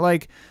storytelling,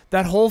 like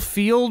that whole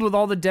field with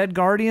all the dead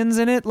guardians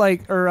in it,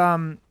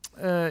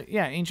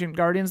 ancient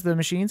guardians, the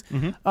machines.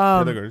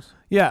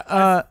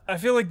 I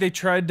feel like they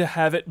tried to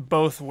have it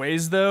both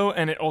ways though,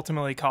 and it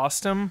ultimately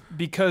cost them,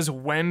 because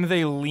when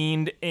they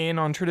leaned in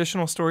on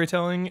traditional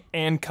storytelling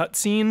and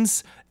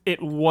cutscenes,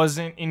 it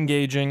wasn't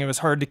engaging. It was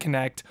hard to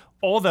connect.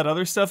 All that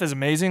other stuff is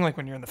amazing, like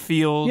when you're in the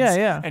fields,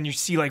 and you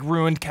see like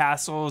ruined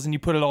castles, and you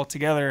put it all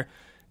together,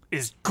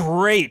 is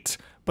great.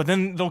 But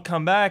then they'll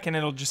come back and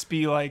it'll just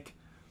be like...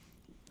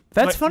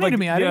 That's funny to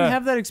me. I didn't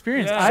have that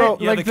experience.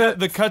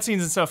 The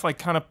cutscenes and stuff like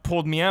kind of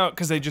pulled me out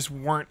because they just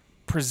weren't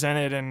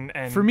presented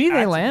and for me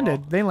they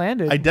landed. Well. They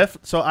landed.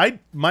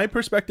 My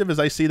perspective is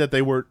I see that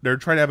they're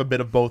trying to have a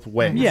bit of both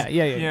ways.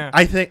 Yeah.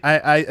 I think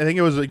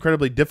it was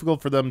incredibly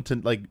difficult for them to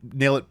like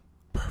nail it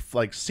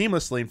like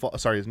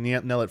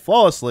seamlessly nail it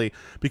flawlessly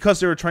because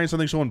they were trying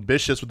something so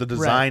ambitious with the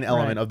design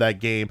element of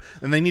that game,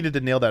 and they needed to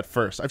nail that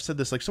first. I've said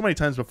this like so many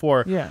times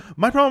before.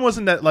 My problem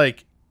wasn't that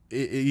like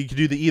you could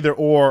do the either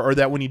or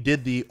that when you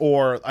did the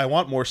or I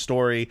want more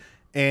story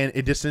and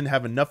it just didn't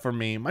have enough for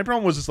me. My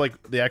problem was just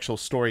like the actual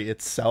story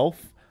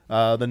itself.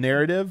 The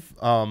narrative,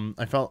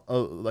 I felt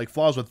like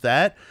flaws with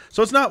that.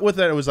 So it's not with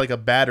that it was like a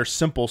bad or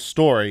simple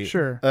story.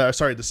 Sure.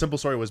 The simple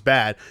story was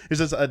bad. It's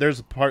just there's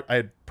a part I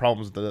had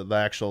problems with the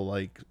actual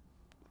like,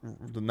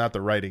 not the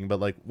writing, but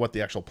like what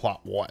the actual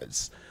plot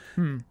was.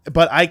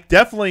 But I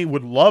definitely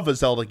would love a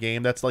Zelda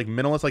game that's like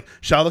minimalist, like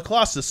Shadow of the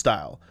Colossus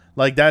style.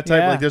 Like that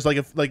type, like there's like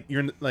if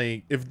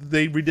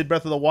they redid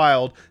Breath of the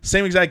Wild,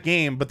 same exact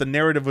game, but the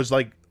narrative was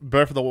like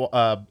Breath of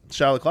the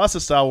Shadow of the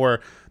Colossus style, where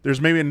there's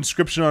maybe an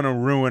inscription on a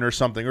ruin or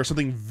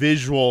something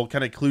visual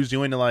kind of clues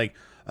you into like,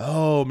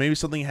 oh, maybe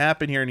something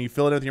happened here, and you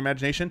fill it in with your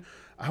imagination.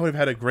 I would have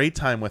had a great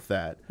time with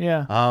that.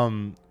 Yeah.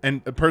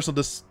 And a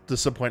personal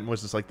disappointment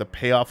was just like the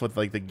payoff with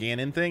like the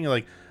Ganon thing,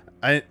 like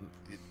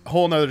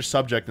whole nother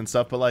subject and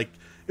stuff, but like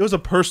it was a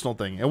personal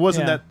thing. It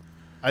wasn't that.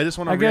 I just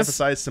want to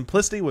reemphasize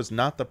simplicity was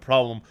not the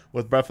problem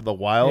with Breath of the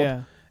Wild.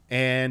 Yeah.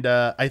 And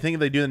I think if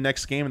they do the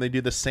next game and they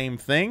do the same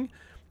thing,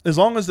 as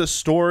long as the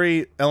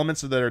story elements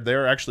that are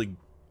there are actually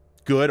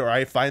good, or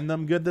I find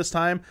them good this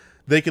time,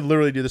 they could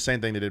literally do the same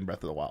thing they did in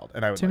Breath of the Wild.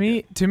 And I would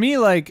to me,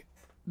 like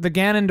the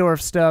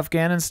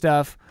Ganon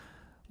stuff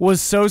was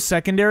so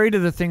secondary to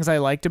the things I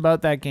liked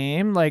about that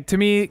game. Like to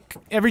me,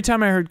 every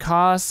time I heard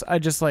Koss, I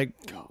just like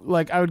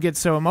I would get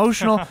so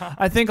emotional.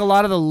 I think a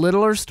lot of the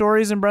littler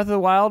stories in Breath of the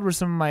Wild were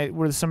some of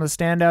the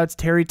standouts.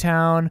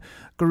 Terrytown,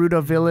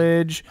 Gerudo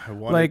Village,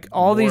 like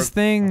all these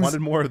things. I wanted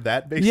more of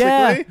that, basically.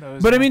 Yeah,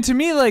 but I mean, to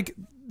me, like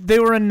they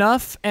were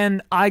enough,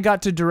 and I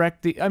got to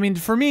direct I mean,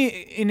 for me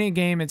in a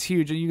game, it's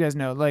huge. You guys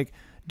know, like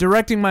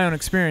directing my own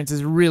experience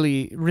is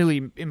really,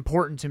 really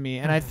important to me,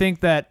 and I think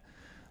that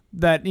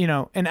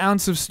an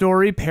ounce of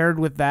story paired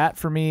with that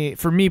for me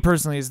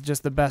personally is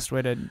just the best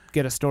way to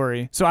get a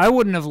story. So I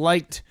wouldn't have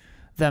liked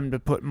them to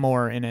put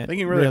more in it.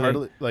 Thinking really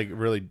hard, like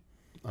really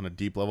on a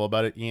deep level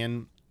about it,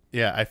 Ian.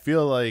 Yeah, I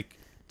feel like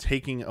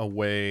taking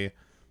away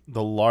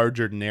the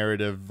larger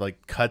narrative,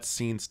 like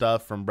cutscene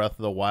stuff from Breath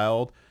of the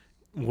Wild,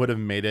 would have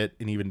made it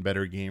an even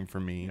better game for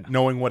me.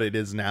 Knowing what it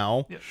is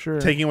now, Sure.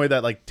 taking away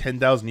that like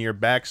 10,000 year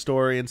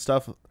backstory and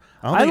stuff.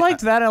 I liked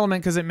that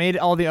element because it made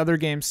all the other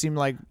games seem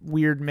like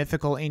weird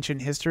mythical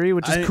ancient history,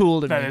 which is cool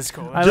to me. That is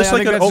cool. Just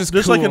like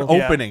an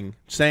cool. opening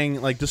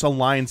saying like just a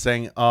line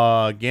saying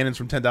Ganon's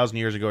from 10,000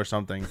 years ago or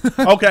something.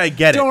 Okay, I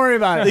get it. Don't worry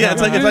about it. Yeah,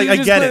 it's like I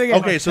Just get play the it. game.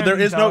 Okay, so there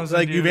is no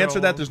like you've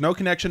answered that. old. There's no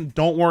connection.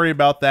 Don't worry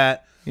about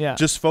that. Yeah.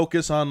 Just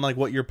focus on like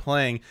what you're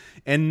playing,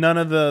 and none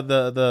of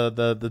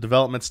the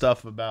development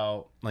stuff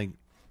about like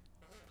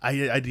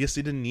I guess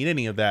they didn't need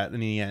any of that in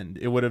the end.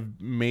 It would have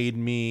made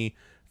me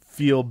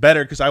feel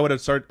better because I would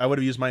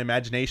have used my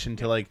imagination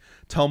to like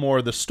tell more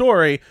of the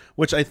story,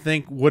 which I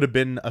think would have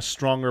been a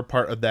stronger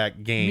part of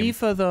that game.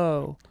 Mifa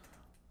though,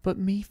 but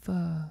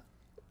Mifa.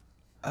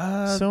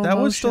 So that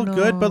was still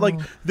good, but like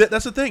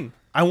that's the thing.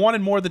 I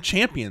wanted more of the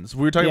champions.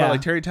 We were talking about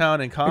like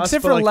Terrytown and Cos,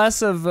 except but, for like,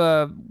 less of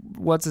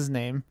what's his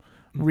name,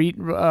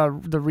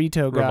 the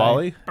Rito guy.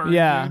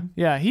 Rivali?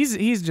 Yeah.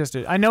 He's just.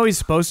 I know he's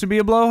supposed to be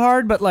a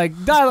blowhard, but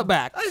like dial it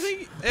back. I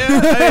think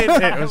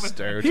it was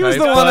stereotype. He was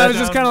the one that was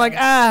just kind of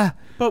like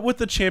But with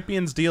the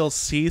Champions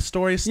DLC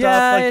story stuff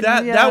Yeah, like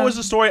that, yeah. that was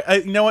the story.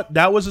 You know what?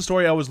 That was the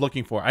story I was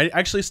looking for. I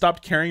actually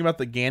stopped caring about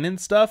the Ganon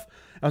stuff.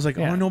 I was like,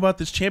 I want to know about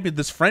this champion,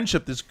 this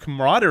friendship, this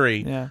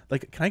camaraderie. Yeah.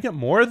 Like, can I get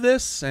more of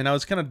this? And I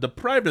was kind of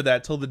deprived of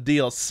that till the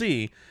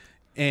DLC.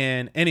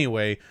 And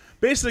anyway,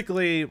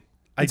 basically,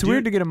 It's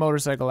weird to get a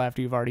motorcycle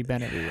after you've already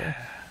been everywhere.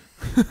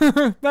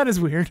 That is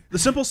weird. The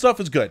simple stuff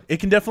is good. It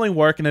can definitely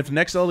work, and if the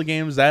next Zelda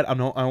game is that, I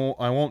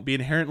won't be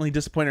inherently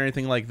disappointed or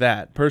anything like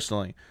that,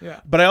 personally. Yeah.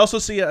 But I also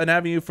see an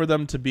avenue for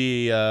them to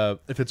be,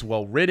 if it's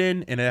well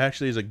written and it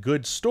actually is a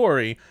good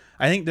story,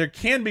 I think there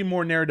can be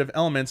more narrative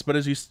elements. But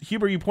as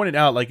Huber, you pointed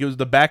out, like it was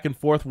the back and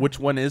forth, which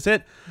one is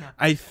it? Yeah.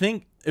 I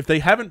think if they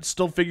haven't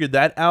still figured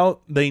that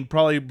out, they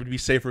probably would be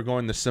safer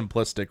going the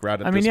simplistic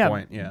route at this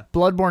point. Yeah.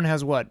 Bloodborne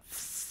has what,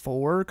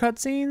 4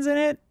 cutscenes in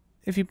it?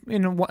 If you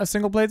in a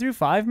single playthrough,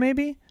 5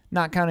 maybe,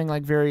 not counting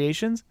like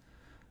variations.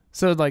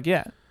 So like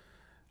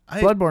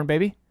Bloodborne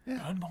baby.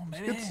 Yeah.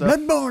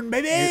 Bloodborne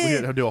baby.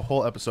 We could do a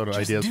whole episode of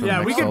ideas for the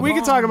next we one.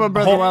 could talk about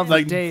Breath of the Wild for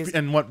like, days.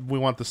 And what we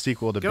want the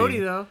sequel to Goaty be.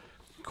 though.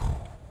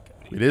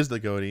 It is the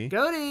Goaty.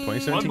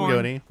 2017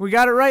 Goaty. We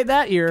got it right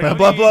that year.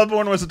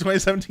 Bloodborne was a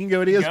 2017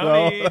 Goaty as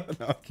well.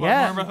 No.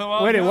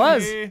 Yeah. Wait, it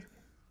was.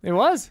 It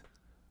was.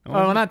 Oh,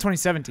 well, not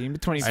 2017,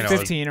 but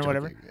 2015 or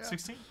whatever.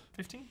 16,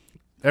 15.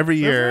 Every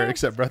year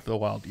except Breath of the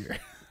Wild year.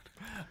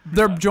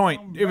 They're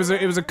joint. It was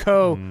a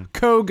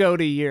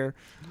co-Goaty year.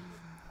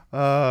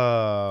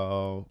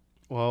 Oh.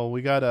 Well,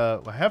 we got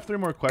I have 3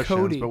 more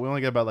questions, but we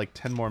only got about like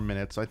 10 more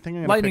minutes. So I think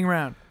I'm gonna lightning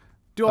round.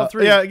 Do all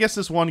 3. Yeah, I guess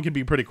this one could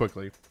be pretty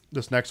quickly.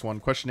 This next one,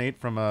 question 8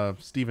 from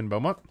Stephen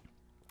Beaumont.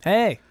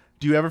 Hey.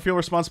 Do you ever feel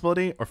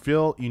responsibility or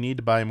feel you need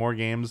to buy more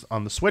games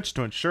on the Switch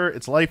to ensure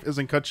its life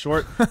isn't cut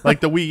short like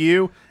the Wii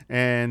U,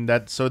 and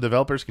that so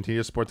developers continue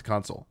to support the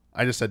console?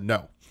 I just said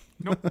no.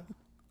 Nope.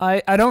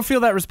 I don't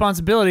feel that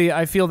responsibility.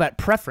 I feel that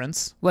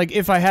preference. Like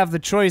if I have the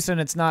choice and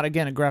it's not,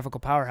 again, a graphical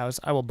powerhouse,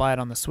 I will buy it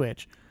on the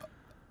Switch.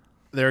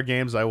 There are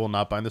games I will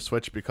not buy on the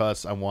Switch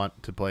because I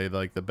want to play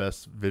like the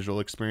best visual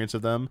experience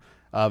of them.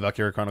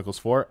 Valkyria Chronicles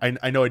 4.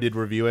 I know I did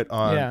review it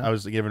on. I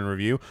was given a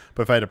review,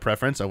 but if I had a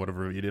preference, I would have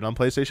reviewed it on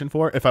PlayStation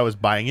 4. If I was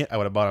buying it, I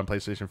would have bought it on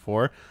PlayStation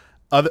 4.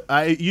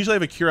 I usually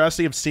have a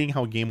curiosity of seeing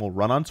how a game will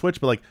run on Switch,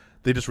 but like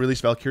they just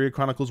released Valkyria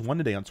Chronicles 1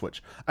 today on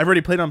Switch. I've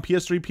already played it on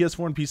PS3,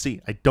 PS4, and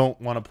PC. I don't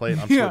want to play it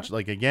on Switch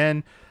like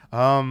again.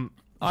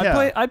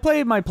 I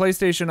play my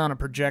PlayStation on a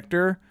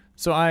projector.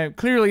 So I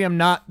clearly am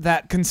not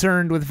that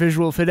concerned with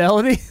visual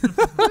fidelity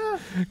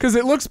because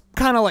it looks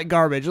kind of like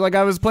garbage. Like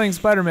I was playing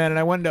Spider-Man and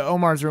I went into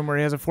Omar's room where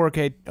he has a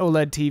 4K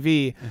OLED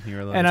TV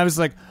and I was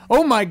like,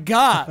 oh my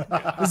God,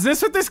 is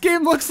this what this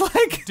game looks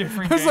like?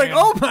 Different I was like,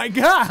 oh my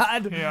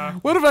God,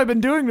 what have I been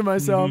doing to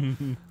myself?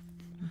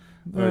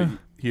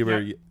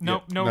 Huber,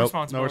 no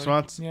responsibility. No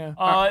response? Yeah.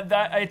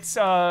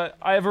 I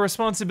have a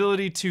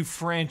responsibility to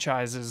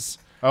franchises.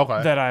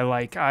 Okay. That I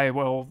like. I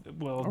will.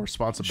 A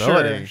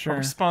responsibility. Sure. A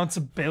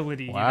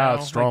responsibility. Wow, you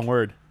know? Strong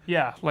word.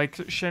 Yeah, like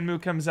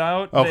Shenmue comes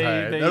out.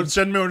 Okay. That's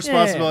Shenmue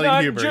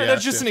responsibility. Huber.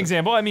 That's just an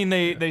example. I mean,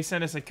 they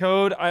send us a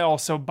code. I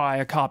also buy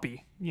a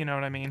copy. You know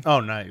what I mean?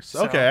 Oh, nice.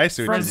 So, okay, I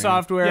see what you From mean.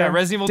 Software. Yeah,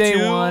 Resident Day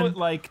Evil 2, one.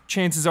 like,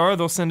 chances are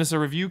they'll send us a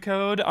review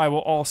code. I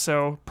will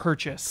also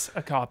purchase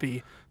a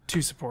copy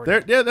to support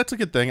it. Yeah, that's a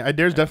good thing.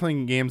 There's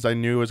definitely games I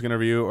knew I was going to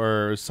review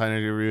or sign a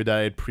review that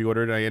I had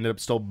pre-ordered, and I ended up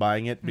still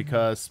buying it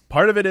because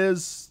part of it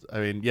is, I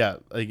mean, yeah,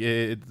 like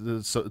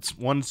so it's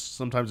one,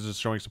 sometimes it's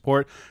just showing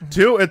support.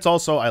 2, it's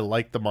also I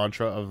like the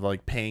mantra of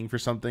like paying for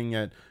something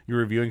that you're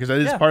reviewing because that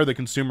is part of the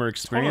consumer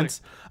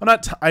experience.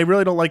 Totally. I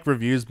really don't like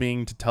reviews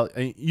being to tell.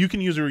 You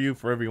can use a review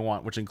for whatever you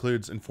want, which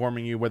includes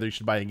informing you whether you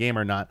should buy a game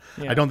or not.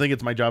 Yeah. I don't think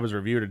it's my job as a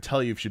reviewer to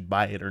tell you if you should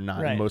buy it or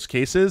not Right. in most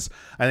cases.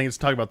 I think it's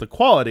talking about the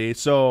quality.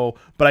 So,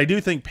 but I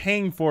do think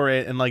paying for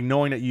it and like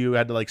knowing that you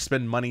had to like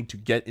spend money to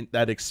get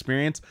that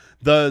experience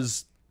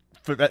does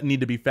that need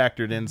to be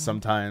factored in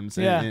sometimes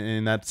Yeah.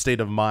 in that state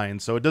of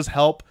mind. So it does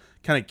help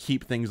kind of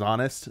keep things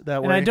honest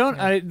that way. And I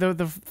don't.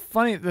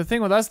 The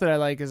thing with us that I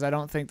like is I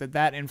don't think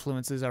that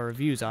influences our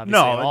reviews. Obviously,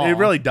 at No, all. it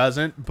really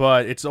doesn't.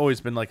 But it's always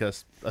been like a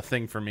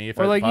thing for me. If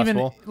Or like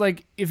possible. even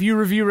like if you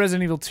review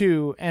Resident Evil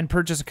 2 and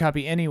purchase a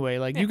copy anyway,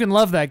 like you can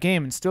love that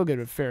game and still get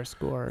a fair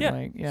score. Yeah.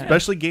 Like, yeah.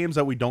 Especially games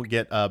that we don't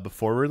get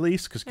before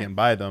release because you can't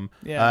buy them.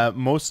 Yeah.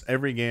 Most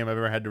every game I've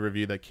ever had to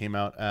review that came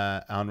out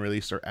on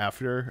release or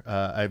after,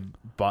 I've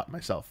bought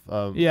myself.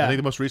 Yeah. I think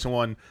the most recent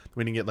one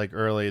we didn't get like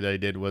early that I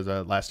did was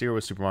last year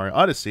was Super Mario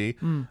Odyssey.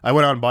 I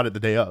went out and bought it the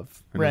day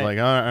of. And Right. was like,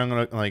 oh, I'm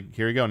gonna like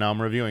here you go. Now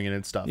I'm reviewing it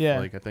and stuff. Yeah.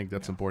 Like I think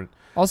that's important.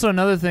 Also,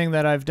 another thing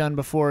that I've done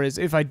before is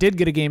if I did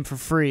get a game for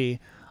free,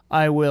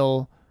 I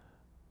will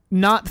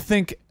not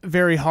think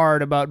very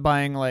hard about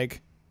buying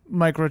like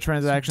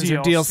microtransactions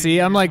or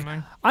DLC. I'm like,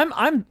 something.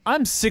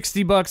 I'm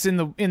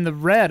 $60 in the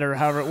red or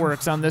however it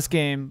works on this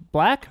game.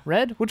 Black,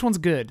 red, which one's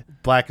good?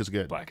 Black is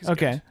good. Black is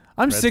Okay, good.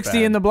 I'm Red's 60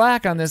 bad. in the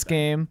black on this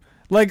game.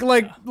 Like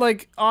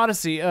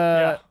Odyssey,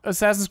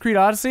 Assassin's Creed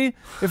Odyssey.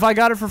 If I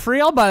got it for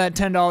free, I'll buy that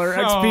 $10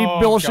 XP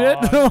Oh,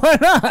 bullshit. God. Why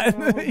not?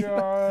 Oh,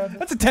 God.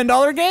 That's a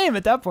 $10 game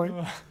at that point.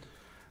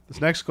 This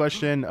next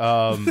question,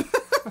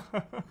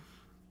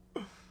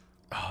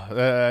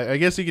 I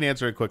guess you can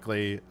answer it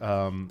quickly.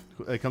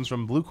 It comes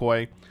from Blue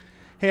Koi.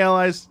 Hey,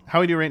 allies, how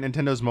would you rate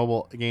Nintendo's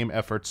mobile game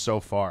efforts so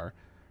far?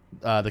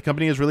 The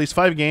company has released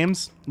 5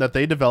 games that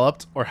they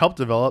developed or helped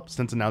develop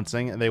since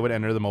announcing they would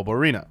enter the mobile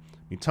arena.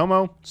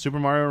 Miitomo, Super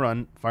Mario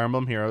Run, Fire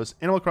Emblem Heroes,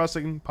 Animal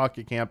Crossing,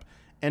 Pocket Camp,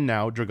 and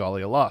now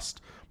Dragalia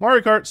Lost.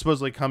 Mario Kart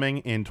supposedly coming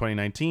in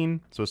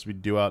 2019. Supposed to be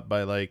due out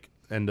by like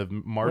end of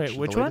March. Wait,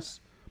 which the one? latest.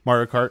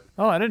 Mario Kart.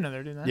 Oh, I didn't know they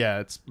were doing that. Yeah,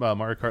 it's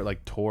Mario Kart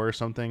like Tour or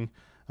something.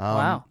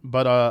 Wow.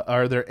 But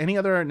are there any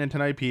other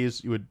Nintendo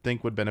IPs you would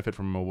think would benefit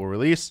from a mobile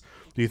release?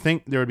 Do you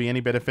think there would be any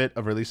benefit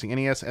of releasing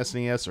NES,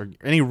 SNES, or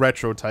any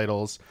retro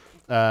titles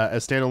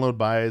as standalone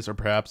buys or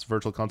perhaps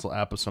virtual console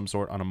app of some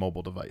sort on a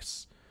mobile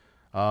device?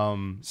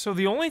 So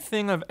the only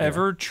thing I've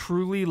ever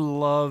truly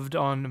loved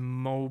on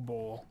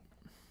mobile,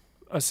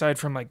 aside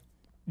from like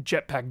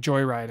Jetpack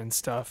Joyride and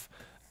stuff,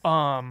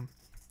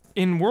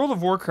 in World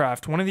of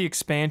Warcraft, one of the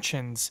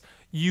expansions,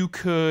 you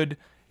could,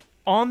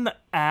 on the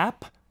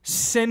app,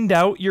 send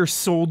out your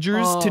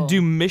soldiers to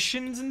do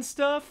missions and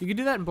stuff. You could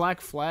do that in Black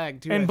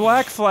Flag too. And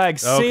Black Flag,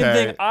 same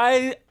Okay.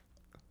 thing.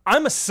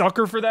 I'm a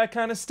sucker for that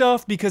kind of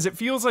stuff because it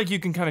feels like you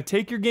can kind of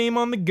take your game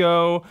on the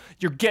go.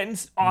 You're getting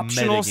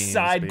optional Metagames,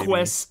 side baby.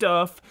 quest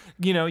stuff.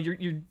 You know,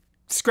 you're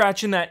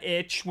scratching that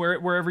itch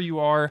wherever you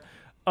are.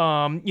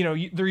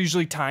 They're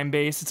usually time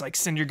based. It's like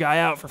send your guy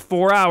out for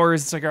 4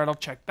 hours. It's like, all right, I'll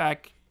check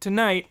back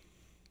tonight.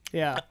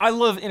 Yeah. I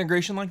love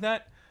integration like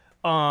that.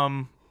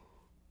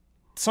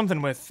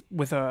 Something with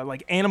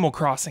like Animal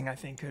Crossing, I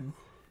think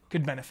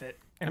could benefit.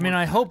 I mean,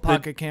 I hope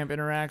Pocket Camp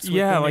interacts with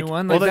Yeah, the like- new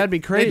one. Well, Like, that'd be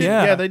They crazy. did,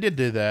 Yeah. yeah, they did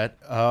do that.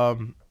 How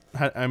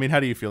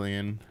do you feel,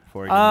 Ian?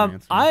 Before I give an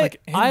answer?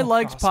 Like I Animal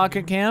liked Crossing.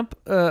 Pocket Camp.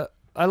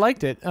 I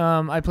liked it.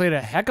 I played a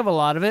heck of a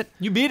lot of it.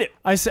 You beat it.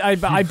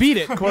 I beat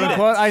it, quote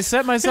unquote. I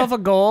set myself a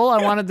goal.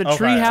 I wanted the Okay,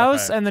 tree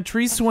house okay. and the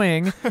tree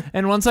swing,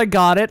 and once I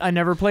got it, I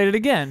never played it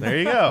again. There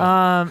you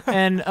go.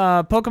 And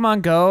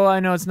Pokemon Go, I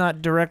know it's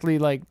not directly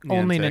like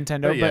only Niantic,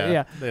 Nintendo, but but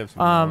yeah. they have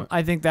some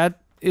I think that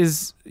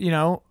is,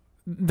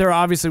 there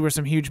obviously were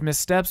some huge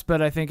missteps,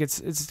 but I think it's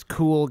a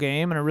cool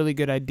game and a really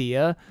good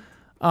idea.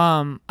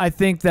 I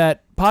think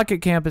that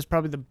Pocket Camp is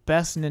probably the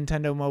best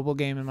Nintendo mobile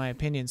game in my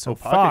opinion so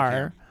Pocket far.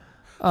 Camp.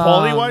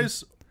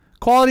 Quality-wise,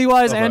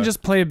 Quality-wise Okay. and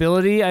just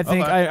playability, I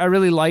think Okay. I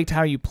really liked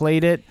how you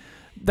played it.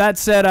 That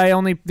said,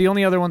 the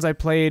only other ones I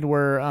played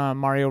were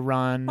Mario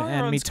Run Mario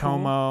and Run's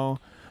Miitomo.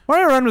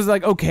 Mario Run was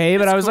like okay,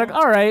 but I was cool. like,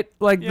 all right.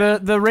 Like Yeah.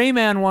 the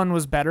Rayman one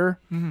was better,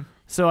 Mm-hmm.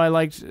 so I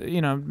liked.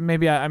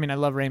 Maybe I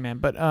love Rayman,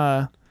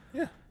 but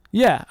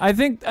yeah. I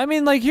think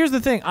like here's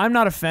the thing. I'm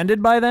not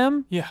offended by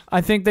them. Yeah.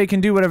 I think they can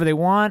do whatever they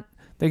want.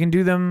 They can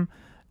do them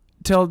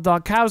till the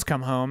cows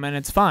come home, and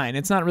it's fine.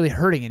 It's not really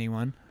hurting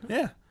anyone.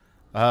 yeah.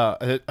 I'm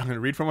going to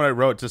read from what I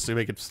wrote just to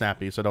make it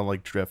snappy so I don't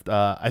like drift.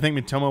 I think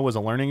Miitomo was a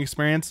learning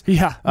experience.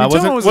 Yeah,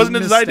 Wasn't was a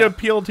designed to misstep.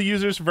 appeal to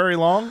users for very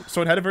long,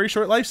 so it had a very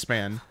short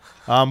lifespan.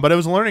 But it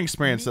was a learning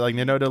experience, like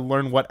to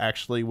learn what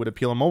actually would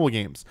appeal in mobile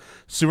games.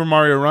 Super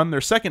Mario Run, their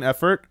second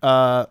effort,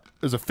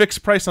 is a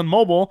fixed price on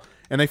mobile,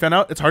 and they found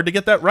out it's hard to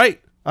get that right.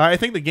 I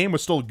think the game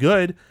was still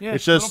good. Yeah,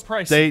 it's a little just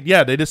pricey.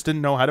 they just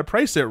didn't know how to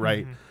price it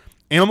right.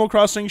 Animal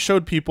Crossing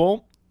showed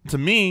people. To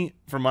me,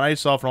 from what I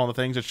saw from all the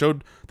things, it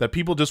showed that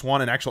people just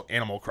want an actual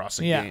Animal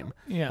Crossing game.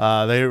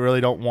 Yeah. They really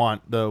don't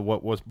want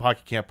what was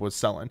Pocket Camp was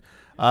selling.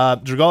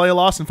 Dragalia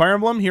Lost and Fire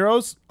Emblem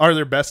Heroes are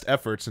their best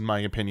efforts, in my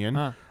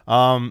opinion.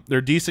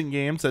 They're decent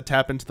games that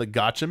tap into the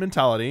gotcha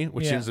mentality,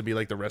 which Yeah. seems to be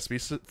like the recipe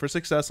for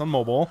success on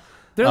mobile.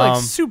 They're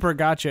like super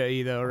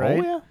gotcha-y though,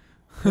 right? Oh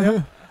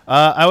yeah.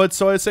 I'd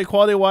say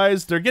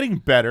quality-wise, they're getting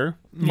better,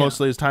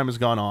 mostly as time has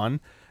gone on.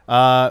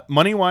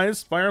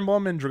 Money-wise, Fire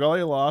Emblem and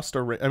Dragalia Lost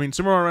are... I mean,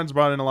 Super Mario Run's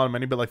brought in a lot of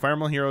money, but like Fire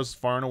Emblem Heroes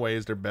far and away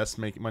is their best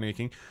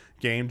money-making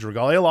game.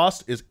 Dragalia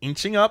Lost is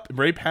inching up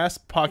right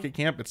past Pocket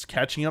Camp. It's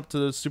catching up to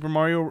the Super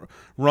Mario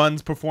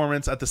Run's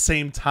performance at the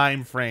same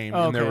time frame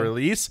in their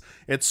release.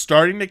 It's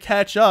starting to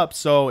catch up,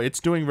 so it's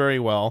doing very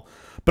well.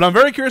 But I'm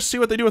very curious to see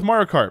what they do with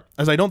Mario Kart,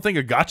 as I don't think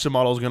a gacha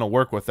model is going to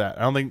work with that.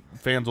 I don't think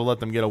fans will let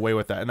them get away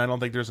with that, and I don't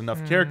think there's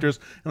enough characters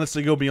unless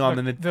they go beyond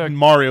the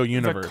Mario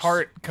universe. The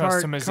cart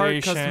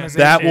customization.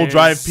 That will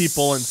drive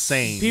people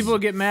insane. People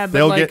get mad,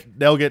 but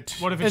they'll get.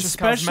 What if it's just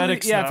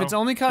cosmetics? Yeah, if it's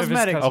only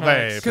cosmetics.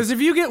 Okay. Because if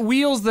you get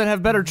wheels that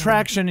have better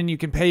traction and you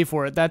can pay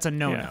for it, that's a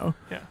no-no.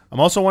 Yeah. I'm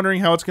also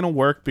wondering how it's going to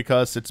work,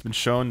 because it's been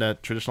shown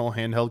that traditional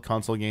handheld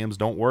console games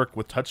don't work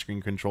with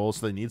touchscreen controls,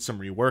 so they need some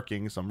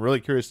reworking. So I'm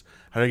really curious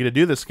how they're going to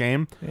do this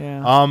game.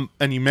 Yeah.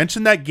 And you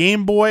mentioned that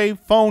Game Boy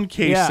phone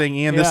casing,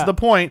 and this is the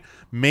point.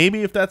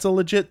 Maybe if that's a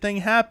legit thing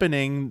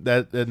happening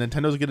that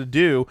Nintendo's going to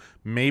do,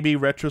 maybe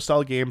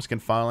retro-style games can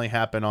finally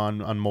happen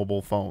on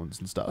mobile phones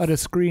and stuff. At a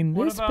screen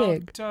What this about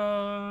big.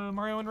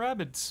 Mario and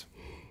Rabbids?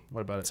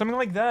 What about it? Something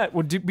like that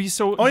would be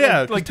so. Oh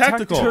yeah, like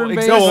tactical.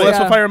 turn-based, No, well, that's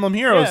yeah. what Fire Emblem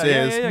Heroes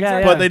Yeah, is.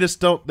 exactly.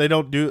 But they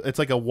don't do. It's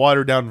like a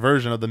watered down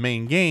version of the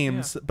main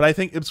games. But I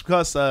think it's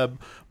because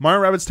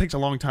Mario Rabbids takes a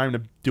long time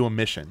to do a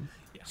mission.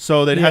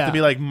 So they'd have to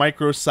be like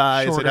micro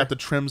size. Shorter. They'd have to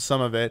trim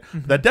some of it.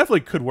 That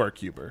definitely could work,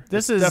 Huber.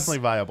 This it's is definitely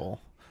viable.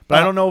 But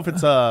I don't know if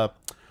it's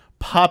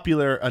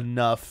popular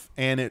enough.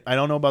 And I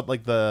don't know about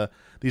like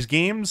these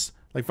games.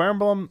 Like Fire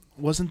Emblem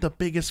wasn't the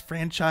biggest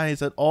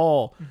franchise at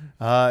all,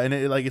 and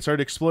it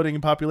started exploding in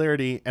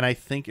popularity. And I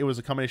think it was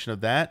a combination of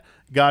that,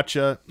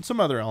 gotcha, some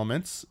other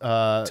elements.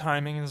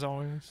 Timing as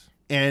always.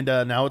 And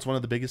now it's one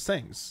of the biggest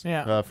things.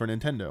 For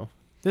Nintendo.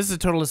 This is a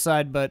total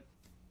aside, but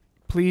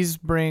please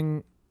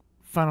bring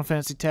Final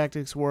Fantasy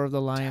Tactics: War of the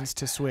Lions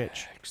to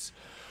Switch.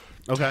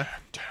 Okay.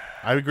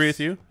 I agree with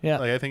you. Yeah.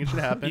 Like, I think it should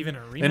happen. Even a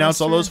remaster? They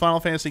announced all those Final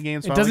Fantasy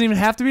games. It doesn't even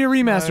have to be a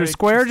remaster. Like,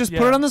 Square, just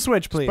put it on the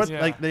Switch, please. But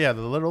the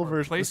little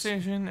version,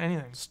 PlayStation,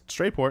 anything.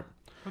 straight port.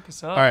 Hook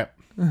us up. All right.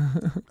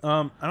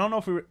 I don't know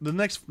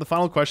if the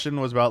final question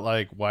was about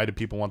like why do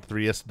people want the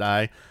 3DS to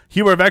die?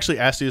 Huber, I've actually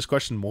asked you this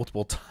question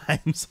multiple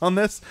times on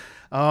this.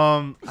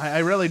 I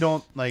really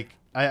don't like.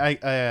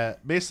 I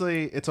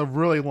basically it's a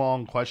really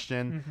long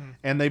question,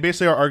 and they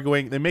basically are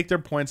arguing. They make their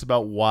points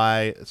about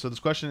why. So this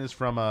question is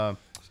from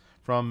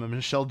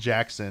Michelle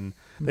Jackson.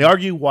 They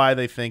argue why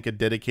they think a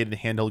dedicated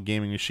handheld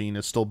gaming machine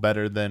is still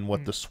better than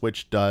what the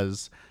Switch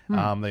does. They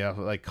have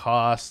like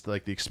cost,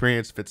 like the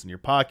experience fits in your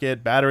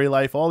pocket, battery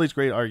life, all these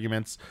great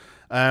arguments.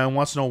 And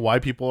wants to know why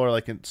people are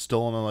like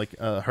still in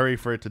a hurry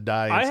for it to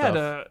die. And I stuff. had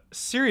a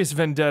serious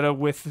vendetta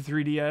with the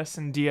 3DS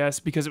and DS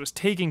because it was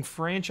taking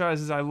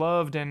franchises I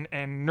loved and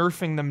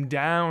nerfing them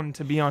down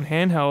to be on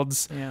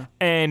handhelds. Yeah.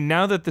 And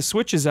now that the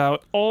Switch is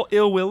out, all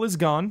ill will is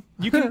gone.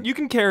 You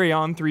can carry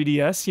on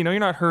 3DS. You know, you're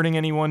not hurting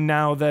anyone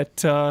now that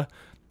the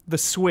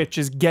Switch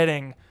is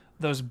getting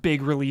those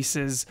big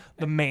releases,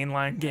 the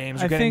mainline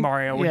games. We're getting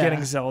Mario. We're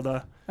getting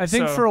Zelda. I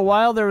think for a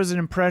while there was an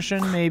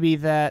impression maybe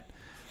that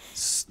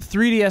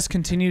 3DS's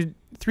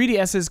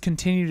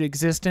continued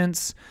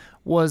existence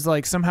was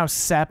like somehow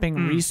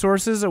sapping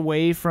resources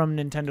away from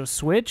Nintendo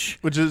Switch,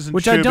 which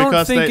I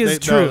don't think is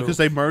true because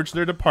they merged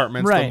their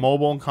departments. Right. The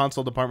mobile and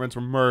console departments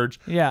were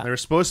merged. Yeah, they were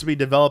supposed to be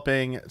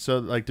developing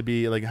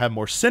have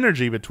more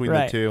synergy between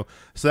the two.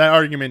 So that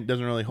argument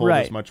doesn't really hold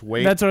as much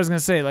weight. That's what I was gonna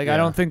say. Like I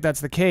don't think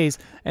that's the case,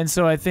 and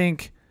so I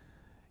think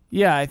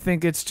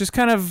it's just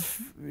kind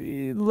of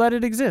let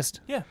it exist.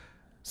 Yeah,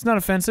 it's not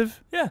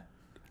offensive. Yeah,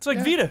 it's like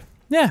Vita.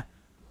 Yeah.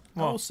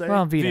 Well,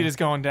 Vita's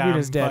going down.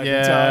 Vita's dead.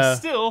 Yeah.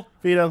 Still.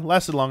 Vita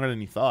lasted longer than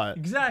you thought.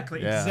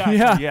 Exactly. Yeah. Exactly.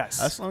 Yeah. Yes.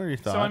 That's longer than you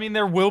thought. So I mean,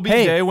 there will be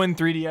a day when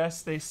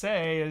 3DS, they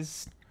say,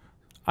 is.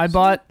 I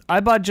bought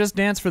Just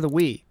Dance for the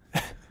Wii.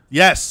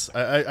 Yes,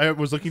 I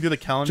was looking through the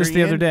calendar just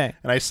the other day,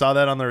 and I saw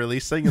that on the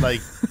release thing, like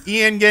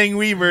Ian getting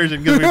Wii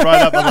version because we brought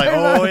it up. I'm like,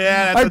 oh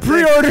yeah, I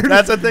pre-ordered.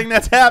 That's a thing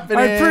that's happening.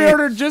 I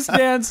pre-ordered Just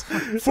Dance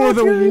for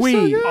the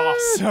Wii.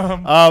 So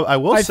awesome. I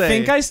will say, I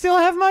think I still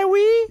have my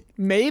Wii,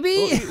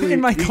 maybe in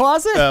my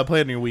closet.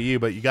 Play it on your Wii U,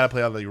 but you gotta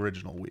play on the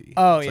original Wii.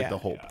 Oh it's yeah, like the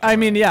whole. I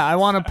mean, yeah, I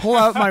want to pull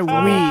out my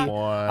Wii.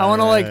 I want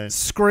to like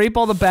scrape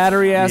all the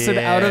battery acid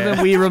out of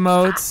the Wii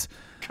remotes.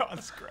 God,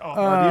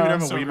 do you even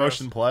have a so Wii gross.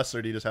 Motion Plus,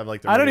 or do you just have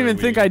like the I don't even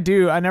Wii? think I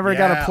do. I never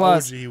got a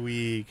Plus. OG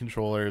Wii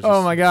controllers.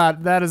 Oh my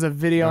god, that is a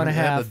video and a They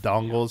had half. the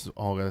dongles.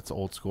 Oh, that's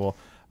old school.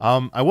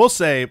 I will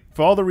say,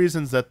 for all the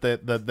reasons that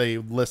they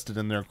listed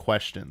in their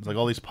questions, like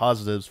all these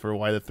positives for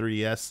why the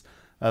 3DS,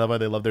 why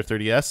they love their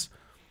 3DS,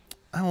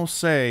 I will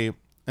say,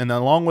 and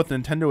along with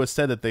Nintendo has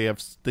said that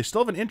they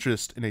still have an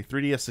interest in a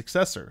 3DS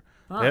successor.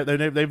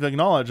 They've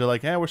acknowledged, they're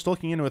like, hey, we're still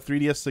looking into a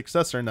 3DS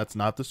successor, and that's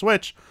not the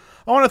Switch.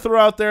 I want to throw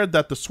out there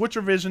that the Switch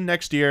revision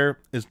next year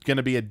is going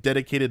to be a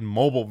dedicated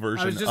mobile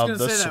version of the Switch. I was just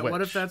going to say that.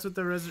 What if that's what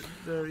the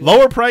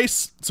lower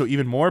price, so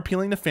even more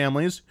appealing to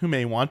families who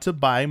may want to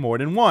buy more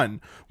than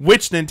one,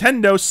 which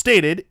Nintendo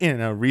stated in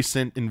a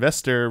recent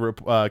investor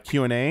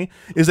Q&A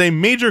is a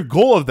major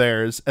goal of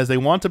theirs, as they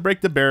want to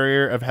break the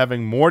barrier of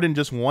having more than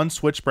just one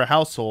Switch per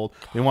household.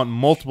 They want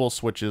multiple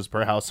Switches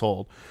per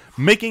household.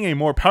 Making a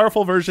more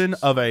powerful version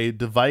of a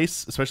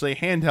device, especially a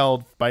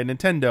handheld by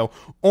Nintendo,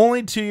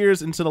 only 2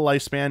 years into the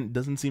lifespan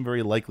doesn't seem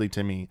very likely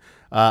to me.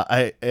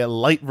 A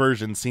light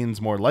version seems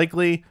more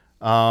likely,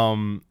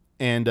 and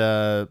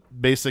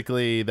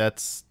basically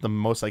that's the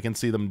most I can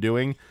see them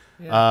doing.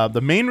 Yeah.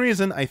 The main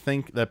reason I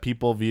think that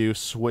people view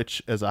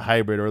Switch as a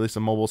hybrid, or at least a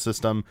mobile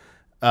system,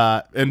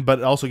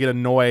 but also get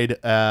annoyed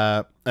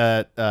at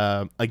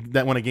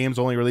that when a game's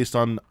only released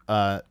on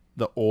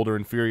the older,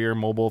 inferior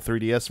mobile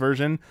 3DS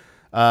version,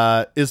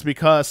 is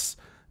because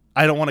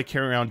I don't want to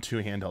carry around two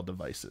handheld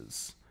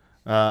devices.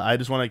 I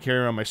just want to carry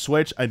around my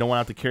Switch. I don't want to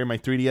have to carry my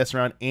 3DS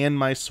around and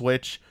my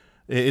Switch.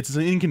 It's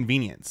an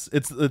inconvenience.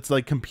 It's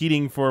like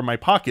competing for my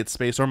pocket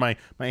space, or my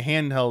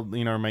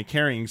handheld, or my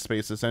carrying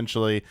space,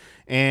 essentially.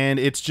 And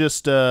it's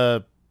just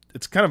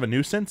it's kind of a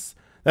nuisance.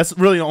 That's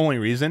really the only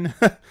reason.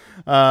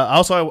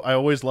 Also, I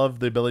always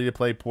loved the ability to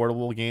play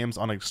portable games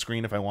on a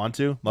screen if I want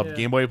to. Loved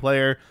Game Boy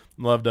Player.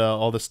 Loved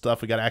all the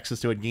stuff we got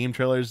access to at Game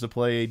Trailers to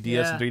play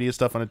DS and 3DS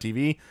stuff on a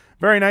TV.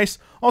 Very nice.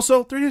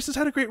 Also, 3DS has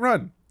had a great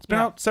run. It's been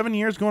out 7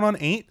 years, going on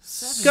 8.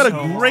 It's got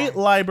a great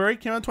library.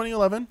 Came out in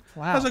 2011.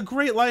 Wow. Has a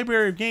great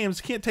library of games.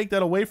 Can't take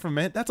that away from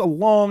it. That's a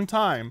long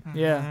time.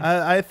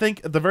 Yeah. I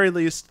think at the very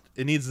least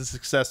it needs a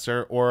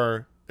successor,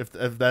 or if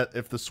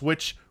the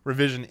Switch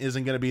revision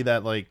isn't going to be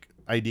that like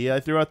idea I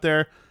threw out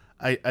there,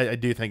 I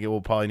do think it will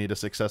probably need a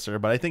successor.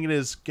 But I think it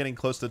is getting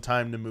close to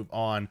time to move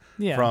on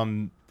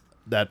from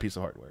that piece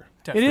of hardware.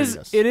 It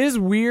is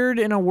weird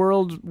in a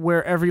world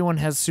where everyone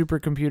has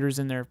supercomputers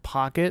in their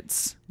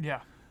pockets.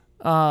 Yeah.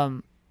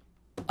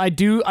 I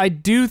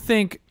do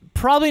think,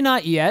 probably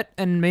not yet,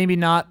 and maybe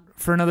not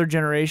for another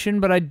generation,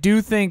 but I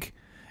do think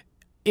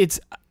it's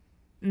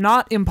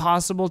not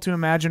impossible to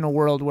imagine a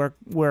world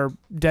where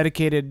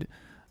dedicated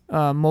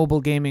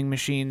mobile gaming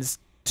machines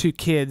to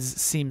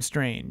kids seem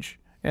strange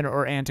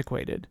or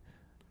antiquated.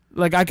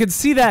 Like, I could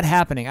see that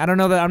happening. I don't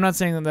know that. I'm not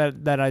saying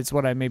that is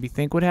what I maybe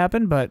think would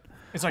happen, but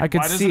it's like, I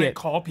could why see doesn't it it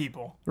call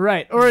people?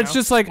 Right. Or it's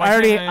just like,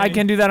 I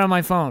can do that on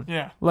my phone.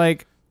 Yeah.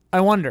 Like, I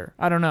wonder.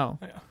 I don't know.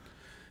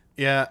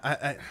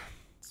 Yeah.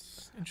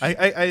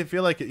 I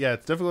feel like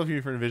it's difficult for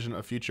you to envision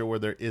a future where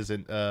there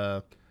isn't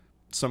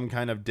some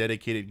kind of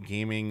dedicated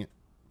gaming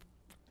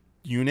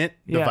unit,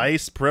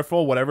 device,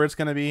 peripheral, whatever it's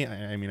going to be.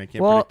 I mean, I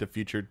can't predict the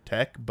future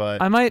tech,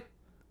 but I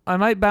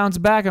might bounce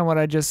back on what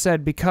I just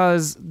said,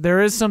 because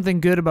there is something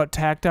good about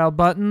tactile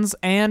buttons,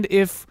 and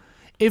if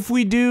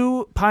we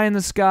do pie in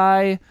the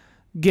sky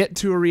get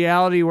to a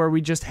reality where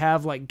we just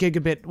have like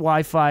gigabit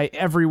Wi-Fi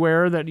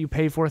everywhere that you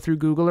pay for through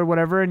Google or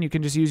whatever, and you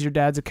can just use your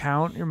dad's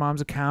account, your mom's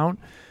account,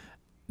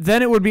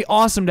 then it would be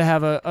awesome to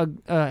have a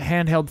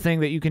handheld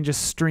thing that you can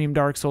just stream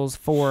Dark Souls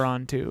 4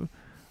 onto.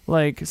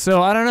 Like,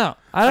 so I don't know.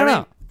 I don't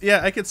know.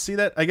 Yeah, I could see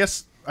that. I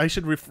guess I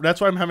should.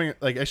 That's why I'm having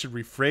I should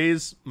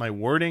rephrase my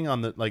wording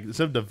on the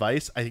instead of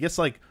device. I guess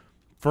like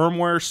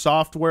firmware,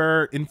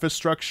 software,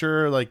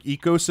 infrastructure, like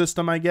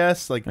ecosystem. I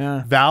guess like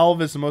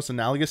Valve is the most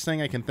analogous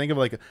thing I can think of.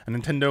 Like a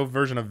Nintendo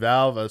version of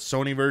Valve, a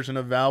Sony version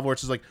of Valve,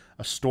 which is like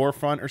a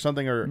storefront or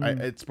something. Or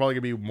it's probably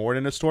gonna be more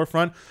than a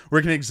storefront, where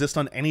it can exist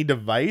on any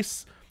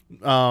device.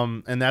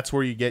 And that's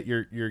where you get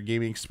your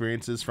gaming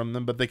experiences from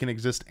them. But they can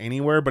exist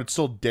anywhere, but it's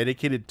still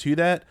dedicated to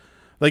that.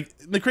 Like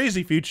the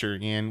crazy future,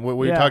 and what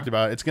we talked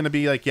about, it's going to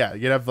be like, you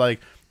have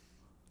like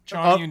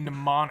Johnny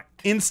mnemonic.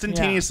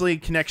 Instantaneously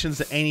connections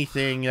to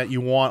anything that you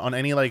want on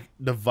any like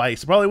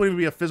device. It probably wouldn't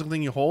even be a physical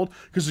thing you hold,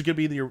 because it could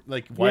be your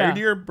like wired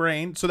to your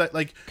brain, so that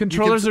like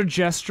controllers are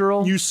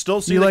gestural. You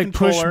still see you the like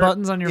controller, push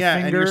buttons on your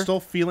finger, and you're still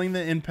feeling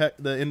the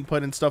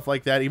input and stuff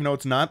like that, even though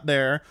it's not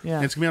there. Yeah.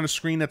 And it's gonna be on a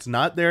screen that's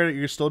not there that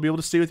you're still be able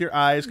to see with your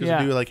eyes, because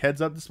you do like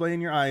heads up display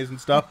in your eyes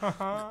and stuff.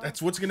 That's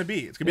what's gonna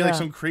be. It's gonna be like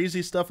some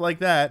crazy stuff like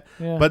that.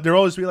 Yeah. But there'll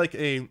always be like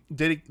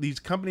these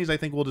companies, I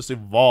think, will just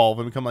evolve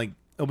and become like.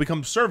 It'll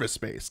become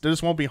service-based. It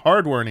just won't be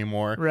hardware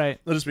anymore. Right.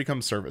 It'll just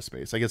become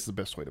service-based. I guess is the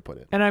best way to put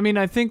it. And I mean,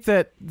 I think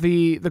that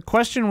the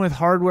question with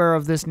hardware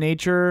of this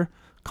nature,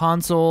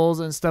 consoles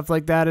and stuff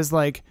like that, is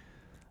like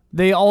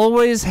they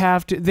always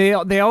have to.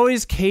 They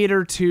always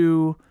cater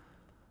to,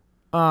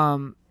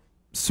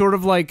 sort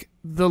of like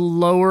the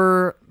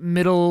lower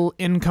middle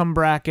income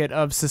bracket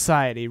of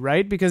society,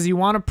 right? Because you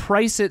want to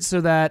price it so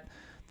that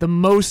the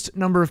most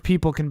number of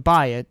people can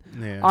buy it.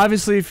 Yeah.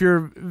 Obviously, if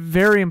you're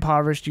very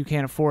impoverished, you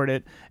can't afford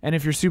it. And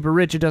if you're super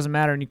rich, it doesn't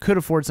matter, and you could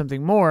afford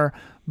something more.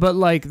 But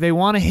like, they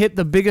want to hit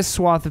the biggest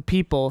swath of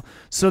people,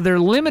 so they're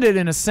limited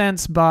in a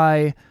sense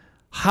by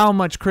how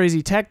much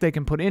crazy tech they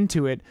can put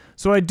into it.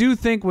 So I do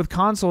think with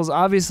consoles,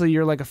 obviously,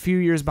 you're like a few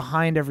years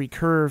behind every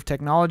curve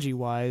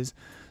technology-wise.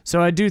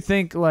 So I do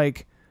think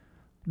like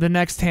the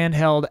next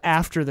handheld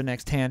after the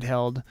next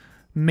handheld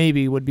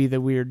maybe would be the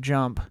weird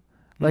jump.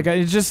 Like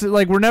it's just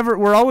like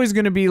we're always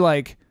going to be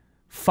like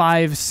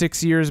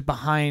 5-6 years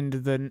behind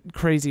the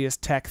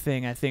craziest tech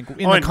thing, I think,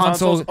 in the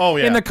consoles.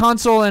 In the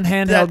console and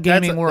handheld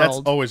gaming world.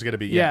 That's always going to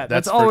be. Yeah,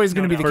 that's always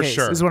going to be the case.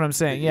 Sure. Is what I'm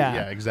saying. Yeah.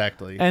 Yeah,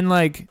 exactly. And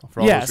like,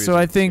 yeah, so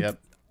I think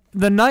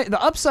the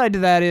upside to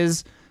that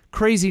is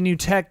crazy new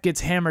tech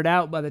gets hammered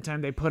out by the time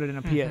they put it in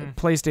a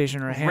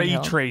PlayStation or a handheld. Ray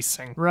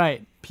tracing.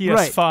 Right.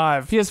 PS5.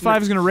 Right.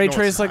 PS5 is going to ray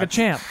trace like a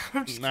champ.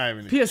 Not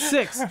even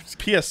PS6.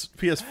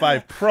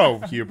 PS5 Pro,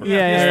 Huber.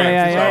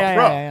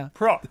 Yeah.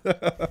 Pro.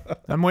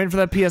 I'm waiting for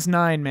that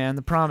PS9, man.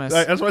 The promise.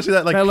 I just want to see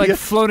that like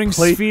floating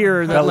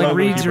sphere that like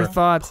reads your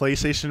thoughts.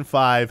 PlayStation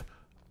 5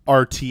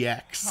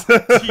 RTX.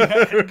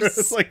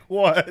 It's like,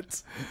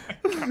 what?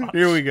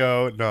 Here we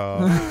go. No. All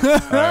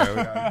right, we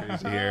got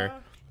crazy here.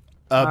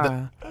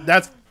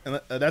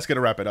 That's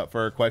gonna wrap it up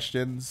for our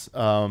questions.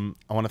 I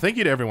want to thank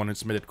you to everyone who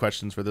submitted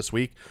questions for this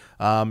week.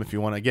 If you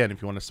want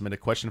to submit a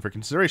question for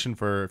consideration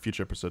for a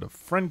future episode of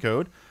Friend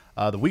Code,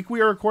 the week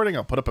we are recording,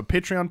 I'll put up a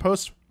Patreon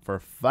post for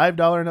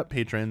 $5 and up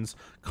patrons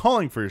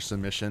calling for your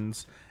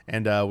submissions,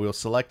 and we'll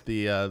select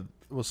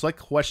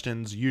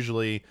questions.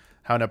 Usually,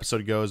 how an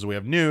episode goes, we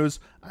have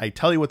news. I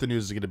tell you what the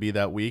news is going to be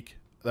that week,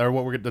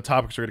 or the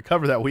topics we're going to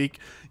cover that week.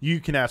 You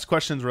can ask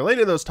questions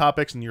related to those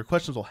topics, and your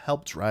questions will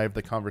help drive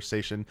the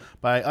conversation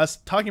by us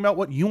talking about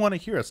what you want to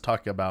hear us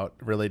talk about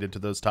related to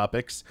those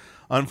topics.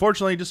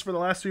 Unfortunately, just for the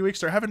last few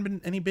weeks, there haven't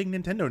been any big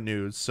Nintendo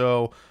news.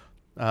 So,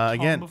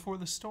 again, calm before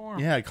the storm.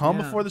 Yeah, calm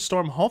before the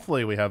storm.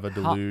 Hopefully, we have a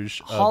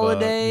deluge of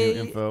holiday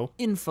new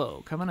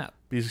info coming up.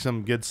 Be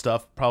some good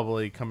stuff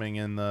probably coming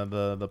in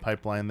the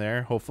pipeline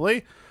there,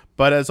 hopefully.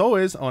 But as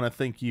always, I want to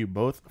thank you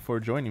both for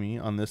joining me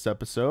on this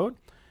episode.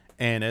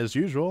 And as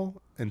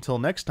usual, until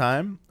next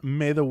time,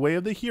 may the way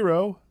of the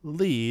hero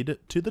lead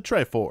to the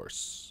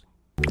Triforce.